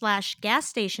 chain/gas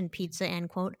station pizza, end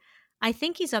quote. I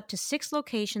think he's up to 6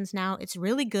 locations now. It's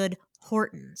really good.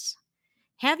 Hortons.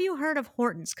 Have you heard of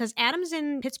Hortons? Because Adam's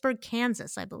in Pittsburgh,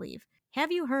 Kansas, I believe.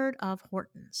 Have you heard of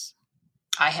Hortons?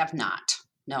 I have not.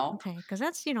 No. Okay, because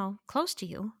that's, close to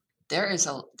you. There is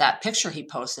that picture he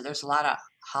posted. There's a lot of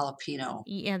jalapeno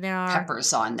there are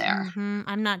peppers on there. Mm-hmm.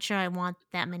 I'm not sure I want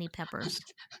that many peppers.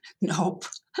 Nope.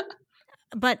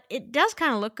 But it does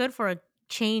kind of look good for a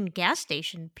chain gas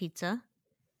station pizza.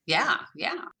 Yeah.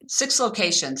 6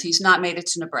 locations. He's not made it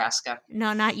to Nebraska.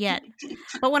 No, not yet.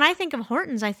 But when I think of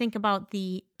Hortons, I think about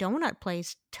the donut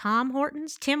place, Tim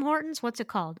Hortons, what's it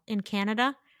called, in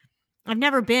Canada? I've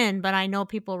never been, but I know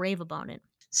people rave about it.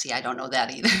 See, I don't know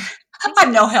that either.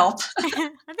 I'm no help. I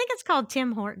think it's called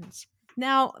Tim Hortons.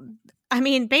 Now, I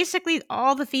mean, basically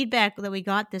all the feedback that we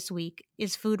got this week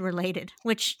is food related,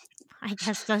 which I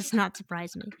guess does not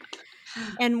surprise me.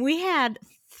 And we had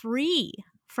 3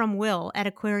 from Will at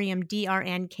Aquarium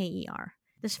DRNKER.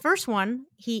 This first one,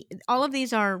 all of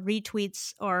these are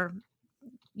retweets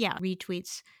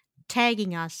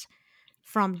tagging us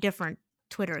from different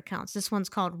Twitter accounts. This one's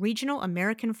called Regional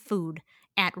American Food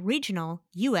at Regional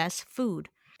US Food.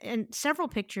 And several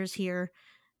pictures here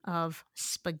of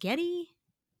spaghetti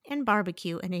and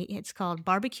barbecue, and it's called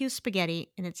Barbecue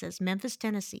Spaghetti, and it says Memphis,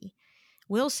 Tennessee.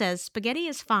 Will says spaghetti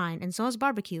is fine, and so is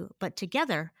barbecue, but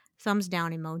together, thumbs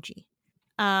down emoji.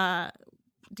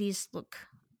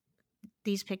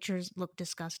 These pictures look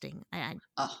disgusting.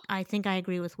 I think I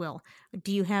agree with Will.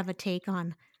 Do you have a take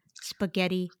on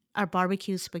spaghetti or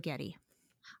barbecue spaghetti?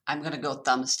 I'm going to go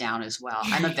thumbs down as well.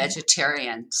 I'm a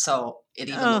vegetarian, so it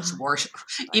even looks worse.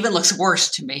 Even looks worse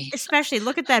to me. Especially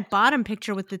look at that bottom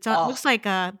picture with it looks like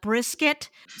a brisket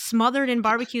smothered in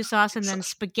barbecue sauce and then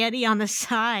spaghetti on the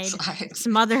side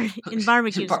smothered in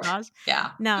barbecue sauce.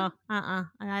 Yeah. No,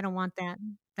 I don't want that.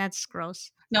 That's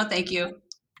gross. No, thank you.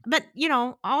 But,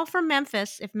 all from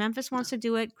Memphis. If Memphis wants to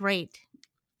do it, great.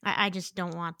 I just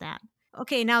don't want that.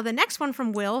 Okay, now the next one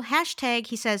from Will,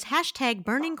 he says,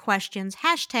 #burning questions,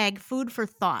 #food for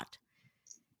thought.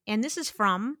 And this is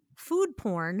from Food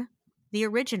Porn, the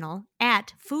original,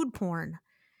 @foodporn.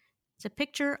 It's a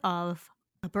picture of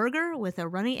a burger with a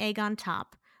runny egg on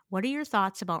top. What are your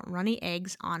thoughts about runny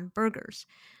eggs on burgers?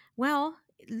 Well,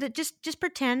 just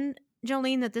pretend,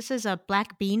 Jolene, that this is a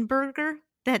black bean burger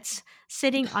that's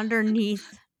sitting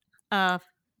underneath a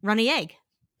runny egg,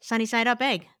 sunny side up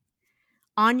egg,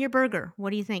 on your burger. What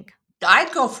do you think?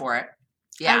 I'd go for it.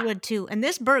 Yeah. I would too. And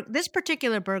this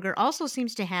particular burger also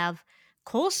seems to have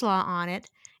coleslaw on it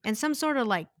and some sort of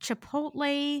like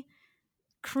chipotle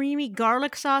creamy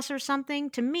garlic sauce or something.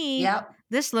 To me,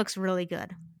 This looks really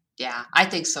good. Yeah, I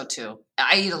think so too.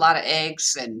 I eat a lot of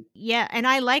eggs and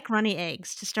I like runny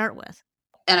eggs to start with.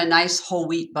 And a nice whole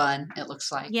wheat bun, it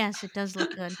looks like. Yes, it does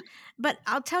look good. But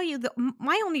I'll tell you,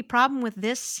 my only problem with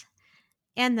this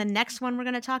and the next one we're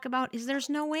going to talk about is there's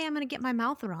no way I'm going to get my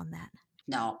mouth around that.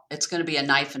 No, it's going to be a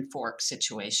knife and fork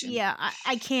situation. Yeah,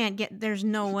 I can't there's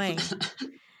no way.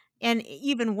 And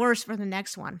even worse for the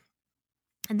next one.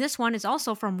 And this one is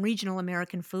also from Regional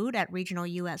American Food at Regional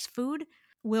US Food.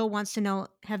 Will wants to know,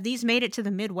 have these made it to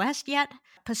the Midwest yet?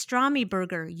 Pastrami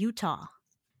Burger, Utah.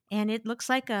 And it looks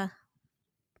like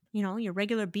your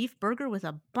regular beef burger with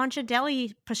a bunch of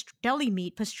deli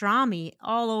meat, pastrami,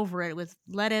 all over it with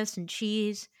lettuce and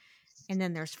cheese. And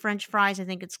then there's French fries. I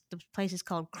think the place is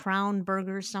called Crown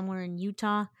Burgers somewhere in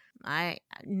Utah.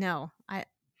 No,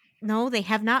 they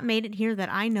have not made it here that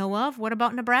I know of. What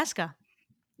about Nebraska?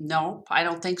 No, I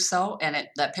don't think so. And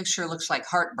that picture looks like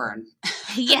heartburn.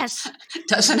 Yes.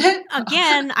 Doesn't it?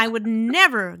 Again, I would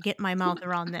never get my mouth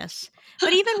around this.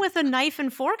 But even with a knife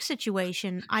and fork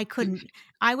situation, I couldn't.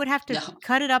 I would have to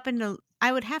cut it up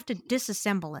I would have to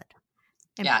disassemble it.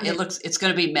 It's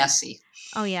going to be messy.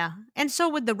 Oh, yeah. And so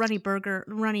would the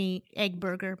runny egg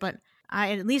burger, but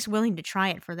I'm at least willing to try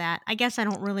it for that. I guess I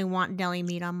don't really want deli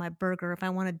meat on my burger. If I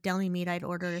wanted deli meat, I'd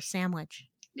order a sandwich.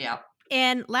 Yeah.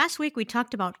 And last week we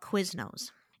talked about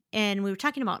Quiznos, and we were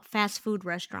talking about fast food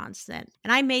restaurants and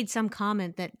I made some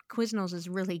comment that Quiznos is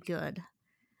really good,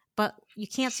 but you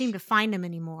can't seem to find them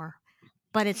anymore.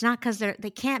 But it's not because they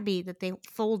can't be that they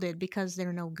folded because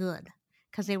they're no good,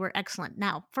 because they were excellent.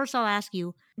 Now, first I'll ask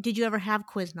you, did you ever have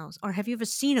Quiznos, or have you ever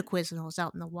seen a Quiznos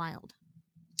out in the wild?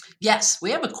 Yes,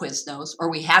 we have a Quiznos,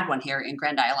 or we had one here in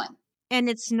Grand Island. And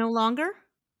it's no longer?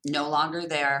 No longer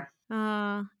there.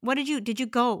 Did you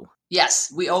go?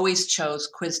 Yes, we always chose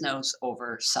Quiznos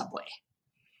over Subway.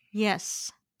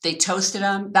 Yes. They toasted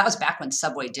them. That was back when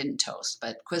Subway didn't toast,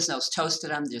 but Quiznos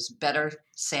toasted them. There's better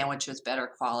sandwiches,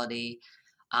 better quality.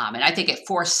 And I think it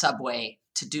forced Subway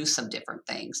to do some different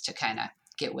things to kind of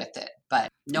get with it. But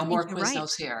no more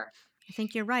Quiznos here. I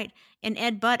think you're right. And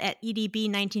Ed Butt at EDB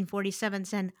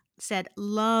 1947 said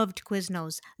loved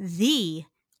Quiznos, the,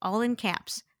 all in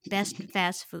caps, best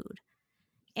fast food.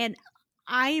 And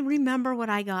I remember what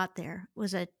I got there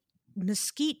was a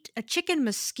chicken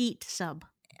mesquite sub.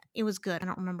 It was good. I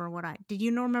don't remember did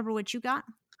you remember what you got?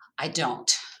 I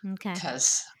don't. Okay.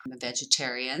 Because I'm a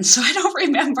vegetarian, so I don't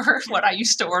remember what I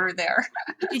used to order there.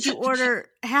 Did you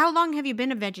how long have you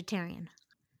been a vegetarian?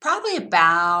 Probably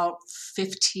about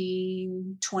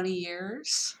 15, 20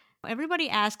 years. Everybody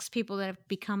asks people that have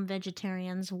become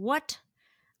vegetarians,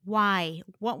 why?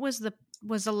 What was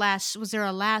there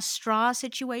a last straw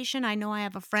situation? I know I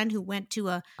have a friend who went to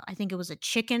I think it was a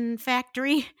chicken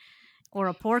factory or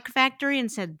a pork factory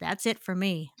and said, that's it for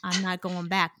me. I'm not going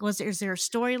back. Is there a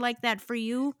story like that for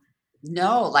you?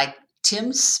 No, like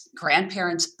Tim's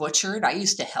grandparents butchered. I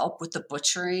used to help with the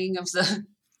butchering of the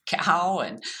cow,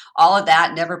 and all of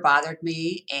that never bothered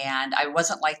me. And I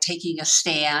wasn't like taking a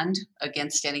stand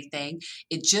against anything.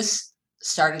 It just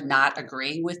started not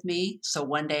agreeing with me. So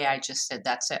one day I just said,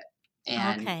 that's it.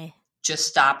 And just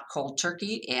stopped cold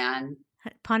turkey and...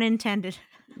 Pun intended.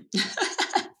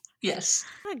 Yes.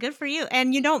 Oh, good for you.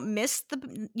 And you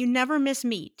never miss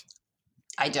meat.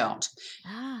 I don't.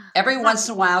 Every once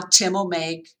in a while, Tim will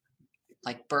make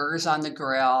like burgers on the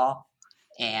grill,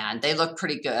 and they look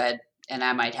pretty good. And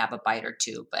I might have a bite or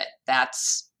two, but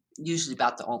that's usually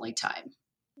about the only time.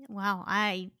 Wow.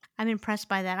 I'm impressed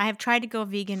by that. I have tried to go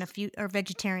vegan or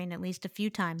vegetarian at least a few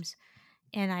times.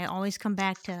 And I always come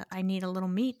back to, I need a little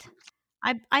meat.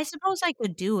 I suppose I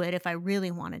could do it if I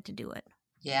really wanted to do it.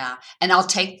 Yeah. And I'll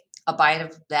take a bite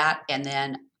of that, and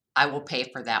then I will pay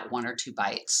for that 1 or 2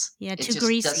 bites. Yeah, too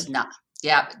greasy.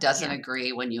 It doesn't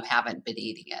agree when you haven't been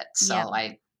eating it. So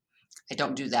I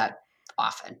don't do that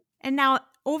often. And now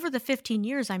over the 15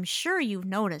 years, I'm sure you've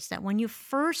noticed that when you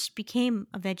first became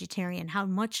a vegetarian, how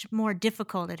much more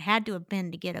difficult it had to have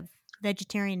been to get a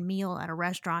vegetarian meal at a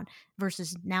restaurant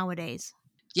versus nowadays.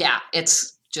 Yeah,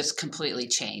 it's just completely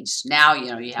changed. Now,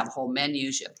 you have whole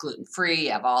menus, you have gluten-free,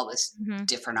 you have all this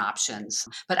different options.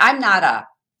 But I'm not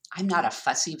a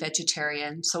fussy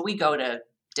vegetarian. So we go to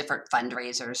different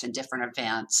fundraisers and different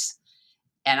events.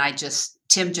 And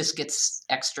Tim just gets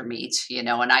extra meat, and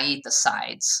I eat the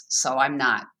sides. So I'm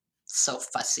not so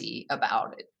fussy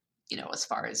about it, as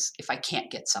far as if I can't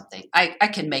get something, I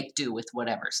can make do with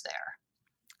whatever's there.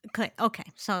 Okay.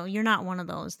 So you're not one of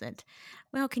those that,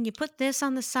 well, can you put this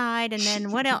on the side? And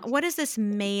then what else? What is this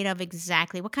made of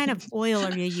exactly? What kind of oil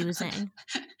are you using?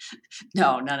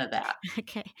 No, none of that.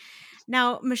 Okay.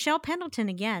 Now, Michelle Pendleton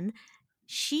again,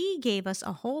 she gave us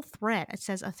a whole thread. It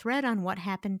says a thread on what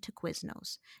happened to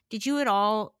Quiznos. Did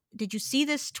you see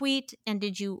this tweet and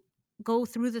did you go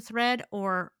through the thread,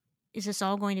 or is this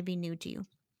all going to be new to you?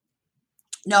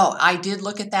 No, I did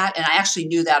look at that, and I actually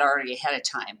knew that already ahead of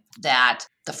time, that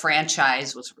the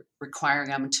franchise was requiring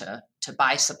them to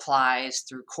buy supplies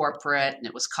through corporate, and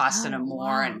it was costing them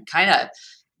more, and kind of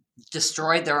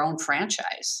destroyed their own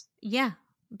franchise. Yeah.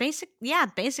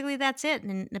 Basically that's it.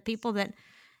 And the people that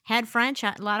had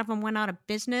franchise, a lot of them went out of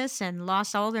business and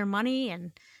lost all their money,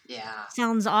 and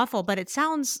sounds awful, but it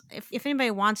sounds, if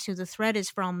anybody wants to, the thread is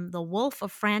from the Wolf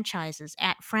of Franchises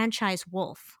at Franchise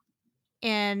Wolf.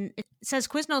 And it says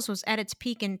Quiznos was at its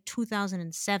peak in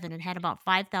 2007. It had about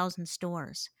 5,000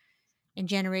 stores and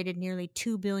generated nearly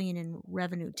 $2 billion in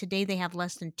revenue. Today they have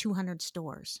less than 200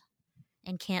 stores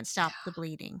and can't stop the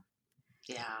bleeding.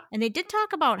 Yeah. And they did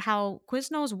talk about how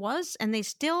Quiznos was, and they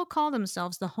still call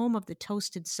themselves the home of the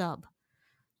toasted sub.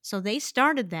 So they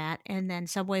started that, and then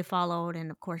Subway followed, and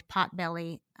of course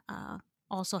Potbelly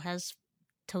also has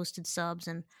toasted subs.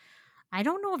 And I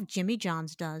don't know if Jimmy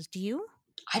John's does. Do you?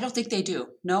 I don't think they do.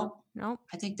 No.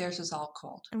 I think theirs is all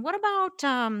cold. And what about,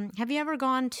 have you ever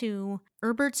gone to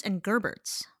Herbert's and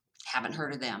Gerbert's? Haven't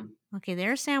heard of them. Okay,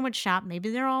 they're a sandwich shop. Maybe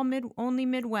they're all only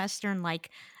Midwestern, like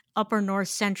upper north,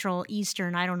 central,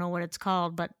 eastern. I don't know what it's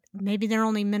called, but maybe they're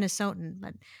only Minnesotan.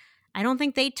 But I don't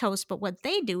think they toast. But what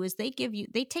they do is they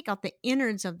take out the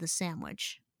innards of the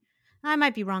sandwich. I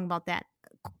might be wrong about that.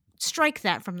 Strike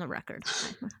that from the record.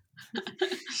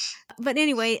 But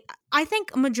anyway, I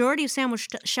think a majority of sandwich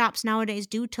shops nowadays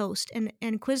do toast,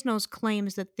 and Quiznos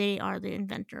claims that they are the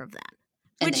inventor of that.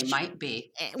 And they might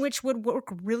be. Which would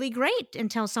work really great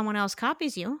until someone else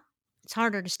copies you. It's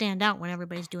harder to stand out when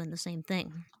everybody's doing the same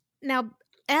thing. Now,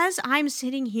 as I'm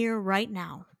sitting here right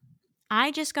now,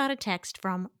 I just got a text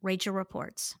from Rachel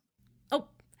Reports. Oh,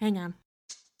 hang on.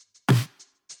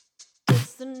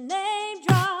 It's the name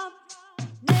drop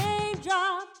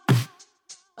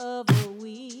of the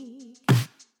week.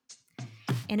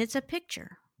 And it's a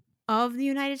picture of the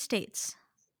United States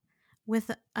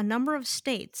with a number of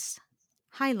states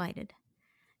highlighted.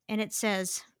 And it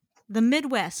says, the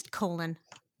Midwest, :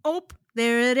 oh,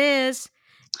 there it is.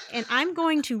 And I'm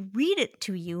going to read it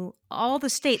to you, all the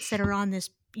states that are on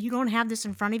this. You don't have this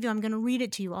in front of you. I'm going to read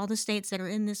it to you, all the states that are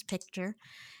in this picture.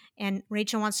 And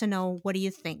Rachel wants to know, what do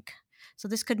you think? So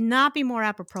this could not be more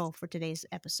apropos for today's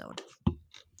episode.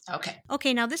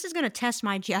 Okay, now this is going to test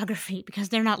my geography because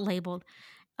they're not labeled.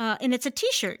 And it's a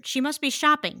T-shirt. She must be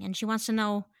shopping, and she wants to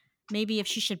know maybe if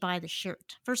she should buy the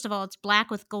shirt. First of all, it's black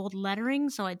with gold lettering,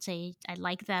 so I'd say I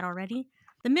like that already.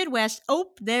 The Midwest, oh,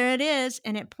 there it is,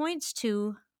 and it points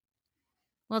to,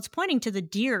 well, it's pointing to the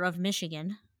Deer of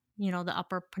Michigan, the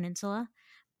Upper Peninsula.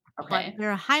 Okay. But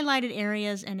there are highlighted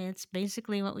areas, and it's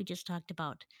basically what we just talked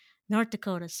about. North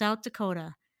Dakota, South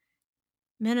Dakota,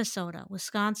 Minnesota,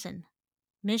 Wisconsin,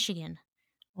 Michigan,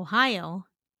 Ohio,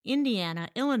 Indiana,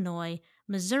 Illinois,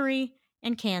 Missouri,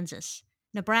 and Kansas,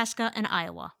 Nebraska, and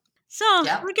Iowa. So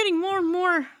We're getting more and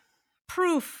more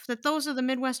proof that those are the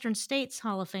Midwestern states,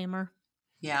 Hall of Famer.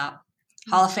 Yeah.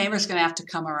 Hall of Famer's going to have to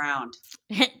come around.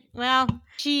 Well,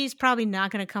 she's probably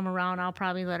not going to come around. I'll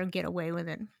probably let her get away with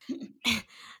it.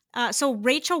 So,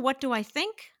 Rachel, what do I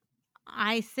think?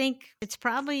 I think it's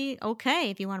probably okay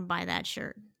if you want to buy that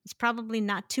shirt. It's probably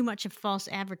not too much of false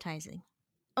advertising.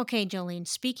 Okay, Jolene,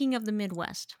 speaking of the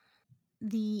Midwest,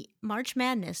 the March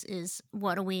Madness is,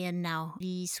 what are we in now?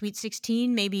 The Sweet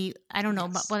 16? Maybe, I don't know,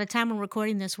 but by the time we're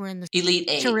recording this, we're in the Elite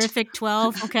 8. Terrific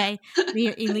 12. Okay,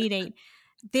 the Elite 8.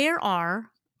 There are,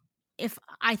 if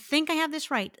I think I have this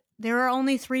right, there are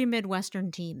only 3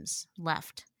 Midwestern teams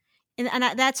left. And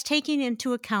that's taking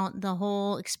into account the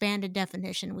whole expanded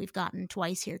definition we've gotten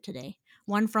twice here today.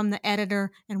 One from the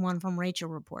editor and one from Rachel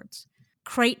Reports.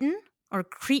 Creighton, or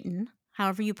Cretin,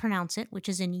 however you pronounce it, which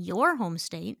is in your home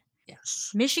state.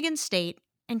 Yes. Michigan State,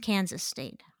 and Kansas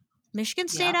State. Michigan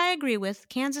State, Yeah. I agree with.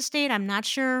 Kansas State, I'm not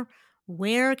sure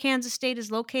where Kansas State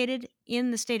is located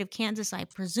in the state of Kansas, I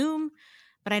presume,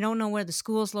 but I don't know where the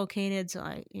school is located, so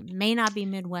it may not be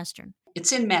Midwestern.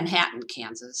 It's in Manhattan,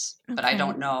 Kansas, but I Okay.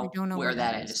 don't know, I don't know where where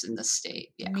that that is in the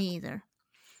state. Yeah. Me either.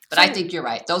 But So I think you're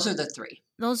right. Those are the three.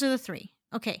 those are the three.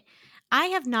 Okay. I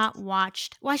have not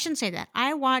watched, well, I shouldn't say that.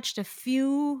 I watched a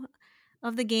few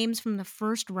of the games from the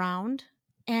first round,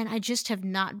 and I just have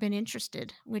not been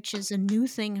interested, which is a new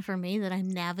thing for me that I'm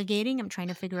navigating. I'm trying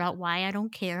to figure out why I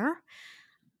don't care.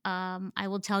 I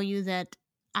will tell you that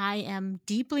I am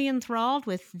deeply enthralled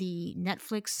with the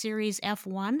Netflix series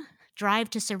F1, Drive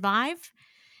to Survive.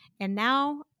 And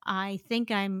now I think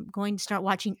I'm going to start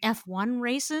watching F1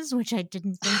 races, which I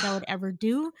didn't think I would ever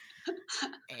do.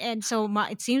 And so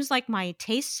it seems like my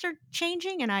tastes are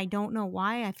changing, and I don't know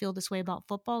why I feel this way about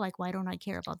football. Like, why don't I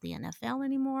care about the NFL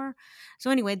anymore?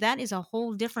 So anyway, that is a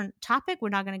whole different topic. We're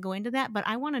not going to go into that, but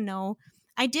I want to know,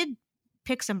 I did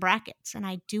pick some brackets, and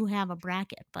I do have a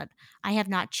bracket, but I have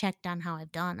not checked on how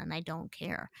I've done, and I don't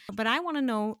care. But I want to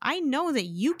know, I know that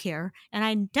you care, and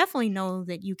I definitely know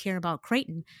that you care about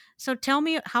Creighton. So tell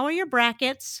me, how are your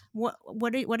brackets?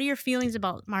 What are your feelings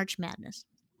about March Madness?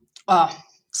 Oh,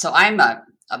 so I'm a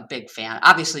big fan,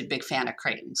 obviously big fan of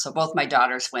Creighton. So both my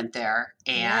daughters went there,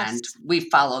 and Yes. we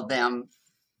followed them,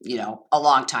 a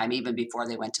long time, even before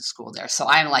they went to school there. So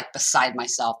I'm like beside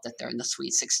myself that they're in the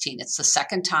Sweet 16. It's the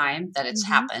second time that it's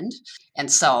happened.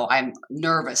 And so I'm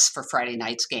nervous for Friday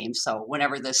night's game. So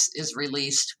whenever this is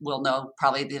released, we'll know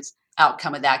probably the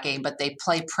outcome of that game. But they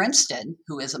play Princeton,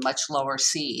 who is a much lower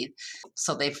seed.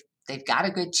 So they've got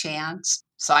a good chance.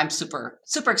 So I'm super,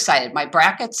 super excited. My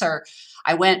brackets are,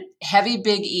 I went heavy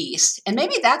Big East, and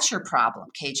maybe that's your problem,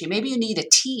 KJ. Maybe you need a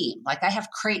team. Like I have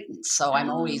Creighton, so I'm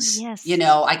always, yes.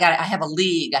 I have a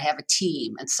league, I have a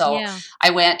team, and so Yeah. I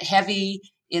went heavy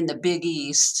in the Big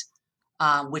East,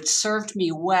 which served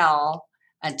me well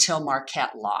until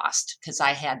Marquette lost because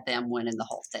I had them winning the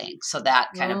whole thing. So that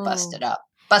kind of busted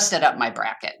up my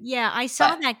bracket. Yeah, I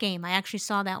saw that game. I actually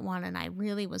saw that one, and I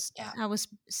really was. Yeah. I was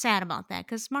sad about that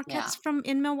because Marquette's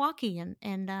in Milwaukee,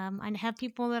 and I have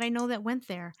people that I know that went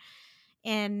there,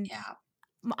 and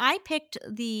I picked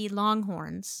the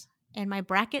Longhorns, and my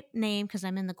bracket name, because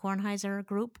I'm in the Kornheiser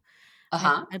group.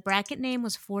 My bracket name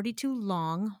was 42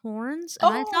 Longhorns,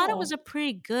 and I thought it was a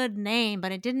pretty good name,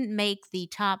 but it didn't make the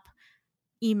top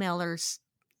emailers.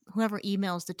 Whoever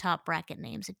emails the top bracket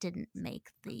names, it didn't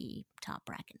make the top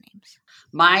bracket names.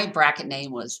 My bracket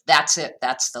name was That's It,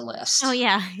 That's the List. Oh,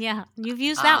 yeah. You've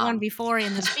used that one before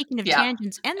in the Speaking of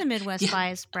Tangents and the Midwest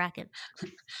Bias bracket.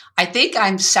 I think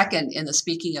I'm second in the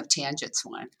Speaking of Tangents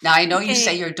one. Now, I know you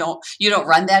say you don't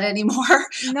run that anymore,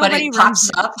 but it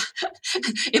pops up.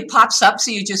 It pops up,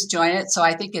 so you just join it. So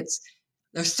I think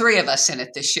there's 3 of us in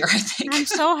it this year, I think. I'm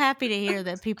so happy to hear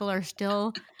that people are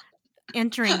still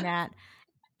entering that.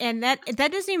 And that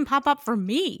doesn't even pop up for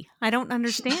me. I don't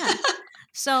understand.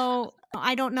 So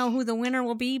I don't know who the winner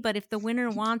will be, but if the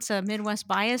winner wants a Midwest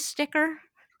Bias sticker,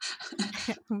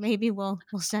 maybe we'll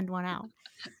send one out.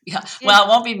 Yeah. Well, it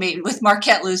won't be me. With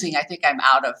Marquette losing, I think I'm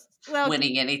out of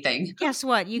winning anything. Guess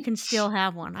what? You can still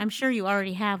have one. I'm sure you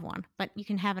already have one, but you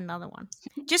can have another one.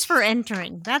 Just for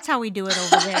entering. That's how we do it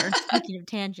over there, Speaking of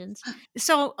Tangents.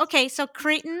 So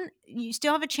Creighton, you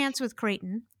still have a chance with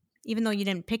Creighton. Even though you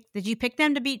didn't pick, did you pick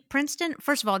them to beat Princeton?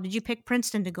 First of all, did you pick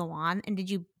Princeton to go on? And did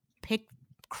you pick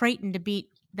Creighton to beat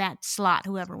that slot,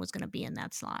 whoever was going to be in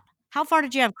that slot? How far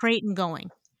did you have Creighton going?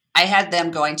 I had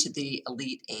them going to the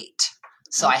Elite 8.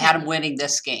 So I had them winning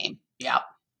this game. Yep.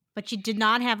 But you did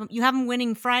not have them, you have them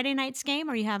winning Friday night's game,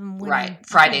 or you have them winning? Right,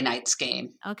 Friday night's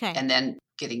game. Okay. And then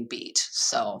getting beat.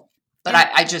 So, but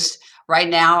I just, right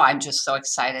now, I'm just so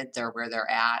excited they're where they're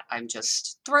at. I'm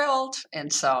just thrilled.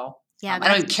 And so... Yeah, I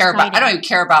don't even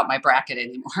care about my bracket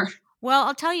anymore. Well,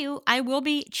 I'll tell you, I will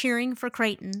be cheering for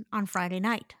Creighton on Friday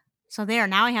night. So there,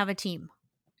 now I have a team.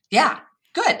 Yeah,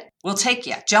 good. We'll take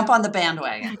you. Jump on the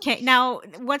bandwagon. Okay, now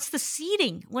what's the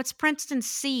seeding? What's Princeton's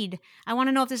seed? I want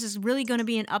to know if this is really going to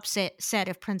be an upset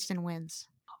if Princeton wins.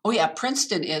 Oh yeah,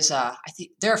 Princeton is I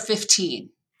think they're 15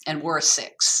 and we're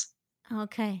 6.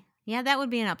 Okay, yeah, that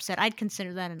would be an upset. I'd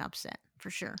consider that an upset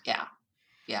for sure. Yeah.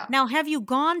 Yeah. Now, have you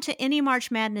gone to any March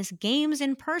Madness games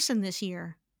in person this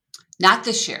year? Not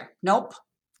this year. Nope.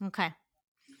 Okay.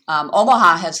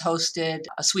 Omaha has hosted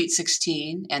a Sweet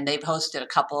 16, and they've hosted a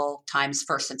couple times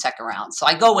first and second round. So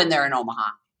I go when they're in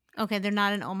Omaha. Okay, they're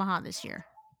not in Omaha this year.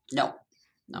 No.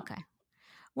 Okay.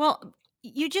 Well,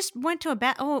 you just went to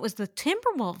it was the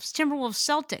Timberwolves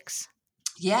Celtics.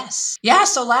 Yes. Yeah,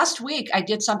 so last week I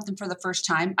did something for the first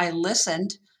time. I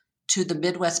listened to the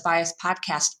Midwest Bias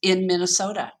podcast in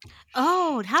Minnesota.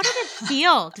 Oh, how did it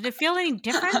feel? Did it feel any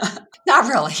different? Not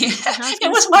really. It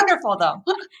was wonderful, though.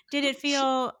 Did it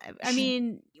feel, I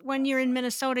mean, when you're in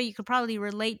Minnesota, you could probably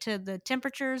relate to the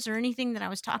temperatures or anything that I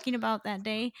was talking about that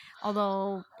day.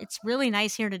 Although it's really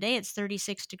nice here today. It's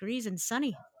 36 degrees and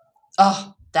sunny.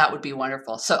 Oh, that would be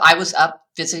wonderful. So I was up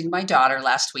visiting my daughter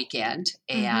last weekend,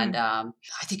 and I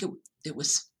think it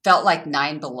felt like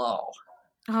 9 below.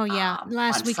 Oh, yeah.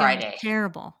 Last weekend Friday. Was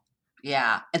terrible.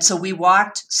 Yeah. And so we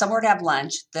walked somewhere to have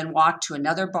lunch, then walked to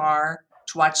another bar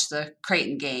to watch the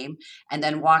Creighton game, and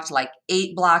then walked like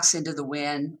 8 blocks into the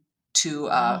wind to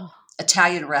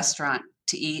Italian restaurant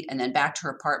to eat, and then back to her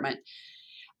apartment.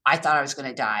 I thought I was going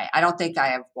to die. I don't think I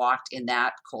have walked in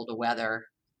that cold of weather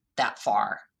that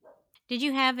far. Did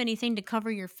you have anything to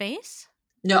cover your face?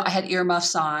 No, I had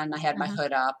earmuffs on. I had my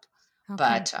hood up,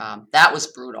 but that was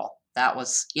brutal. That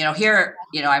was, here,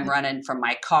 I'm running from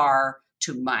my car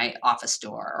to my office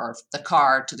door or the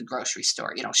car to the grocery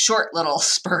store, short little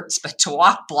spurts, but to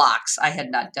walk blocks, I had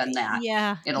not done that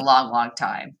in a long, long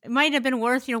time. It might have been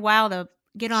worth your while to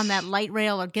get on that light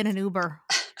rail or get an Uber.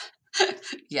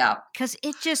 Yeah. Because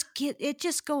it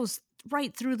just goes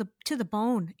right through to the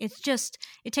bone. It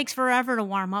takes forever to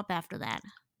warm up after that.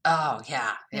 Oh,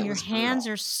 yeah. And your hands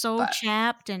are so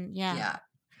chapped and yeah.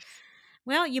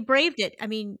 Well, you braved it. I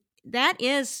mean, that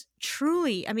is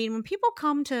truly, when people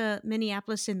come to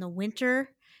Minneapolis in the winter,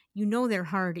 they're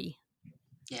hardy.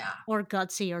 Yeah. Or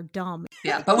gutsy or dumb.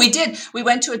 Yeah, but we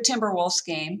went to a Timberwolves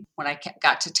game when I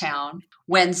got to town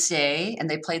Wednesday, and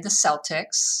they played the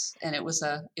Celtics, and it was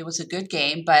a good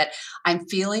game, but I'm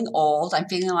feeling old. I'm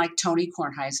feeling like Tony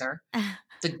Kornheiser.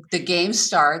 The game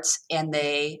starts and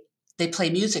they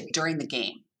play music during the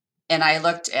game. And I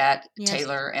looked at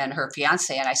Taylor and her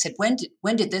fiance, and I said, when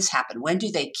did this happen? When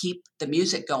do they keep the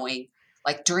music going,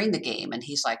 like during the game? And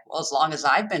he's like, well, as long as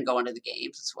I've been going to the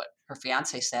games, is what her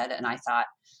fiance said. And I thought,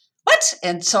 what?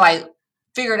 And so I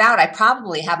figured out I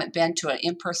probably haven't been to an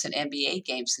in-person NBA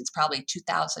game since probably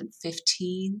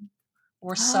 2015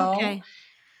 or so. Okay.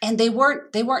 And they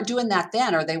weren't doing that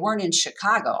then, or they weren't in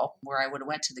Chicago where I would have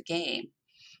went to the game.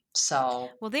 So,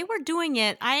 well, they were doing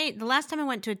it. The last time I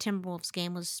went to a Timberwolves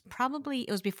game was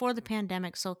before the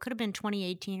pandemic, so it could have been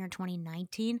 2018 or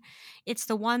 2019. It's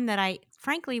the one that I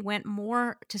frankly went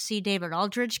more to see David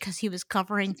Aldridge because he was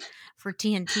covering for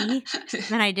TNT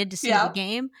than I did to see the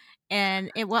game. And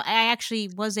I actually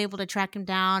was able to track him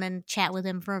down and chat with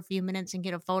him for a few minutes and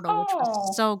get a photo, which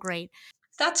was so great.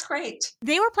 That's great.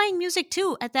 They were playing music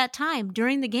too at that time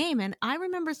during the game, and I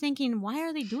remember thinking, why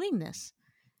are they doing this?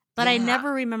 But I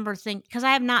never remember because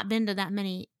I have not been to that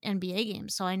many NBA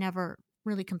games, so I never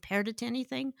really compared it to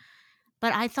anything.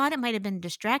 But I thought it might have been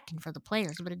distracting for the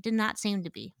players, but it did not seem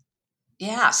to be.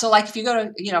 Yeah. So like if you go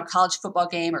to, college football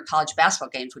game or college basketball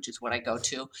games, which is what I go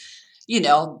to,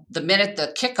 the minute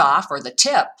the kickoff or the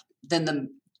tip, then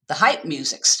the hype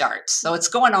music starts. So it's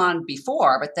going on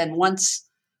before, but then once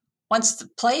the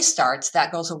play starts,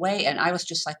 that goes away. And I was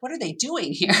just like, what are they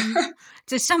doing here?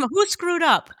 Who screwed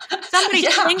up?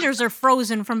 Somebody's fingers are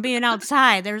frozen from being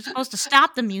outside. They're supposed to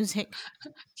stop the music.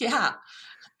 Yeah.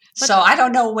 But, so I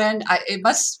don't know when. It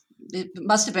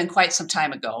must have been quite some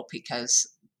time ago because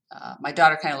my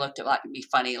daughter kind of looked at me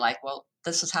funny, like, well,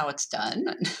 this is how it's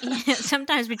done. Yeah,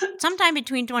 sometime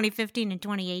between 2015 and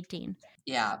 2018.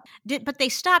 Yeah. But they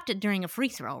stopped it during a free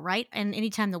throw, right? And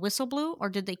anytime the whistle blew, or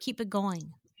did they keep it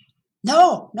going?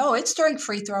 No, it's during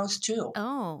free throws too.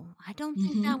 Oh, I don't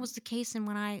think that was the case. And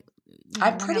when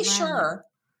I'm pretty sure.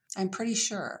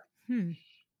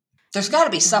 There's got to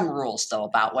be some rules though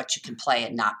about what you can play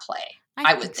and not play.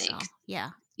 I would think. So. Yeah.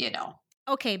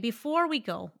 Okay, before we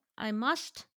go, I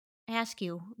must ask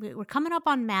you. We're coming up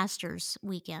on Masters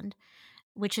weekend,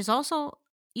 which is also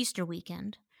Easter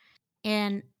weekend,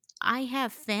 and I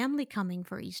have family coming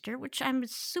for Easter, which I'm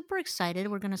super excited.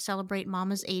 We're going to celebrate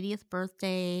Mama's 80th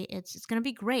birthday. It's going to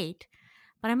be great.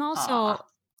 But I'm also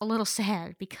a little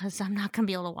sad because I'm not going to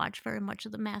be able to watch very much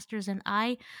of the Masters. And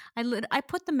I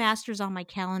put the Masters on my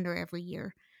calendar every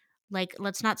year. Like,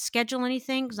 let's not schedule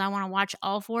anything because I want to watch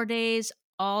all 4 days,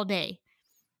 all day.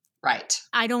 Right.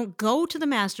 I don't go to the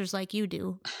Masters like you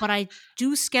do, but I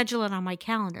do schedule it on my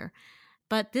calendar.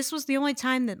 But this was the only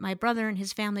time that my brother and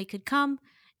his family could come.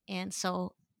 And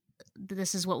so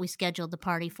this is what we scheduled the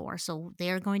party for. So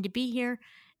they're going to be here,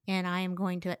 and I am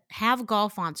going to have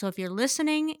golf on. So if you're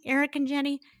listening, Eric and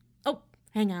Jenny,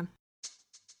 hang on.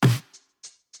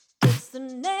 It's the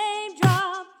name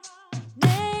drop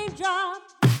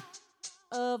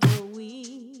of the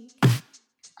week.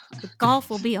 The golf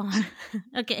will be on.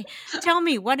 Okay. Tell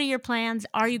me, what are your plans?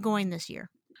 Are you going this year?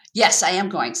 Yes, I am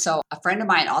going. So a friend of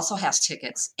mine also has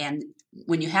tickets, and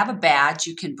when you have a badge,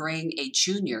 you can bring a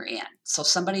junior in. So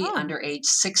somebody Oh. under age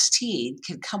 16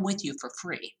 can come with you for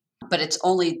free. But it's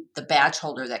only the badge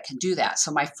holder that can do that.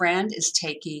 So my friend is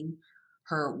taking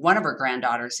one of her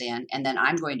granddaughters in, and then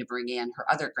I'm going to bring in her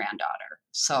other granddaughter.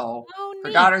 So Oh, her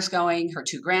neat. daughter's going, her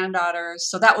 2 granddaughters.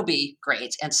 So that will be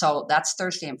great. And so that's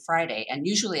Thursday and Friday. And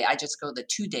usually I just go the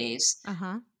 2 days,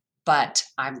 Uh-huh. but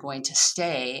I'm going to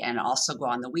stay and also go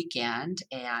on the weekend.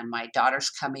 And my daughter's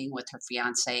coming with her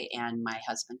fiance and my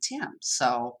husband, Tim.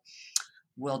 So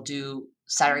we'll do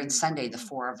Saturday and Sunday, the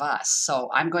 4 of us. So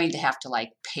I'm going to have to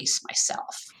like pace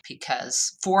myself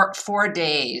because 4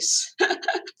 days,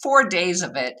 4 days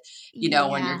of it, when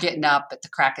you're Yeah. getting up at the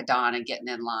crack of dawn and getting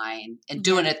in line and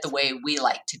doing it the way we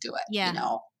like to do it,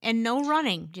 Yeah. And no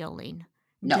running, Jolene.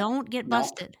 No, Don't get no.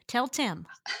 busted. Tell Tim.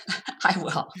 I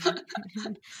will.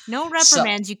 No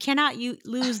reprimands. You cannot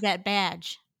lose that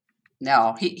badge.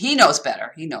 No, he knows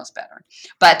better. He knows better.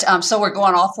 But so we're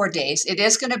going all 4 days. It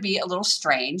is going to be a little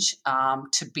strange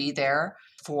to be there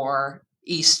for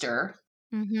Easter.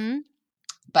 Mm-hmm.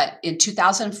 But in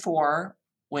 2004,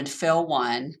 when Phil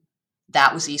won,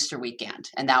 that was Easter weekend.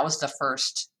 And that was the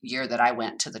first year that I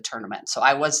went to the tournament. So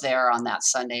I was there on that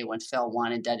Sunday when Phil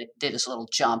won and did his little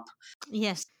jump.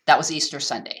 Yes. That was Easter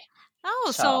Sunday.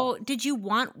 Oh, so did you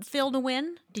want Phil to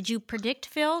win? Did you predict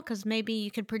Phil? Because maybe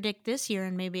you could predict this year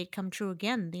and maybe it'd come true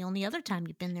again. The only other time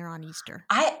you've been there on Easter.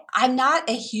 I'm not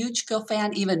a huge Phil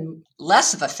fan, even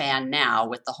less of a fan now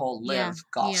with the whole live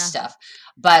golf stuff.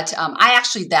 But I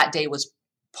actually that day was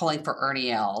pulling for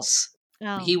Ernie Els.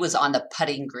 Oh. He was on the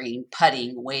putting green,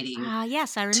 waiting.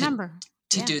 Yes, I remember.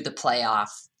 To do the playoff.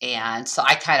 And so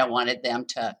I kind of wanted them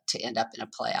to end up in a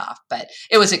playoff, but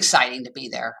it was exciting to be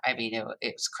there. I mean,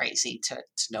 it was crazy to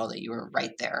know that you were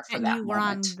right there for and that you were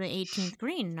moment. on the 18th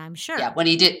green, I'm sure. Yeah, when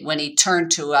he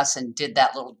turned to us and did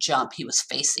that little jump, he was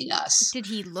facing us. Did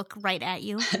he look right at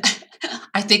you?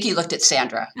 I think he looked at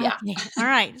Sandra. Yeah. Okay. All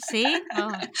right. See?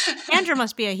 Oh. Sandra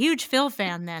must be a huge Phil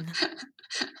fan then.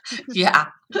 Yeah.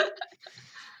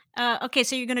 Okay,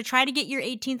 so you're going to try to get your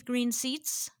 18th green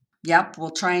seats? Yep, we'll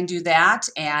try and do that.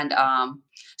 And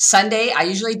Sunday, I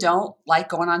usually don't like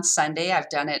going on Sunday. I've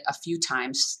done it a few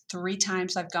times. 3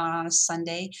 times I've gone on a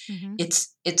Sunday. Mm-hmm.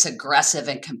 It's aggressive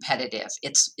and competitive.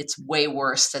 It's way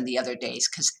worse than the other days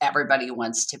because everybody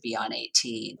wants to be on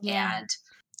 18. Yeah. And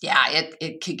yeah,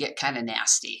 it can get kind of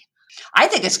nasty. I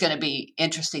think it's going to be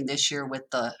interesting this year with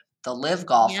the live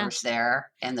golfers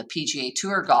there and the PGA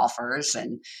Tour golfers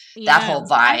and that whole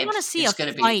vibe. I want to see a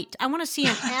fight. I want to see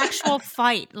an actual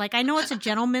fight. Like, I know it's a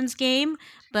gentleman's game,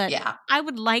 but I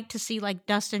would like to see like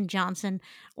Dustin Johnson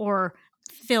or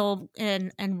Phil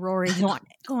and Rory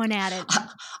going at it.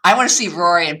 I want to see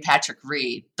Rory and Patrick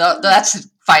Reed. That's the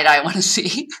fight I want to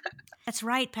see. That's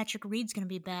right. Patrick Reed's going to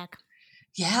be back.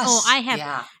 Yes. Oh,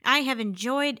 I have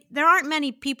enjoyed. There aren't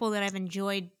many people that I've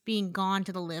enjoyed being gone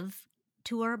to the live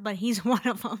tour, but he's one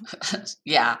of them.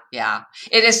 Yeah.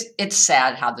 It's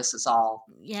sad how this has all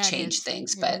changed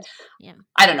things, but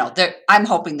I don't know. I'm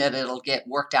hoping that it'll get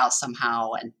worked out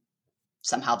somehow, and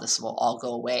somehow this will all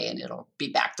go away and it'll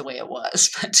be back the way it was.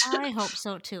 But I hope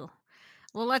so too.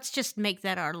 Well, let's just make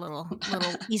that our little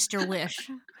Easter wish.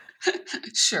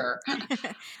 Sure.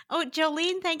 Oh,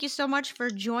 Jolene, thank you so much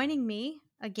for joining me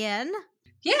again.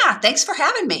 Yeah, thanks for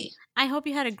having me. I hope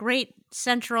you had a great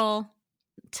Central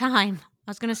Time. I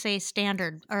was going to say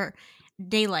standard or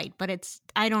daylight, but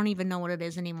I don't even know what it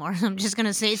is anymore. I'm just going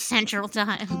to say Central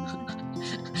Time.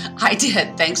 I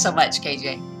did. Thanks so much,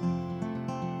 KJ.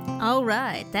 All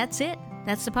right. That's it.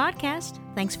 That's the podcast.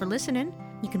 Thanks for listening.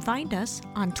 You can find us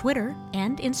on Twitter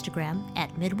and Instagram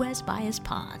at Midwest Bias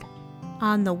Pod.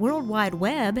 On the World Wide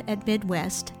Web at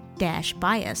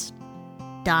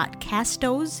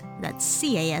midwest-bias.castos, that's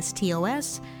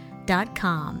castos.com.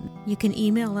 You can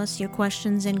email us your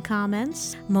questions and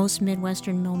comments, most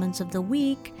Midwestern moments of the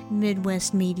week,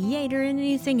 Midwest Mediator, and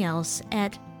anything else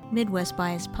at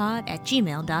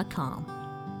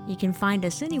midwestbiaspod@gmail.com. You can find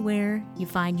us anywhere you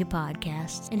find your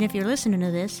podcasts. And if you're listening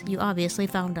to this, you obviously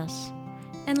found us.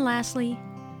 And lastly,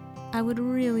 I would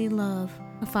really love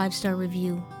a 5-star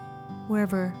review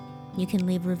wherever you can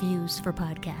leave reviews for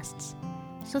podcasts.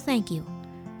 So thank you.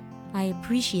 I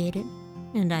appreciate it,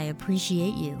 and I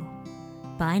appreciate you.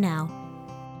 Bye now.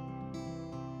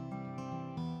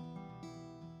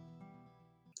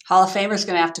 Hall of Famer's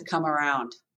going to have to come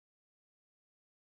around.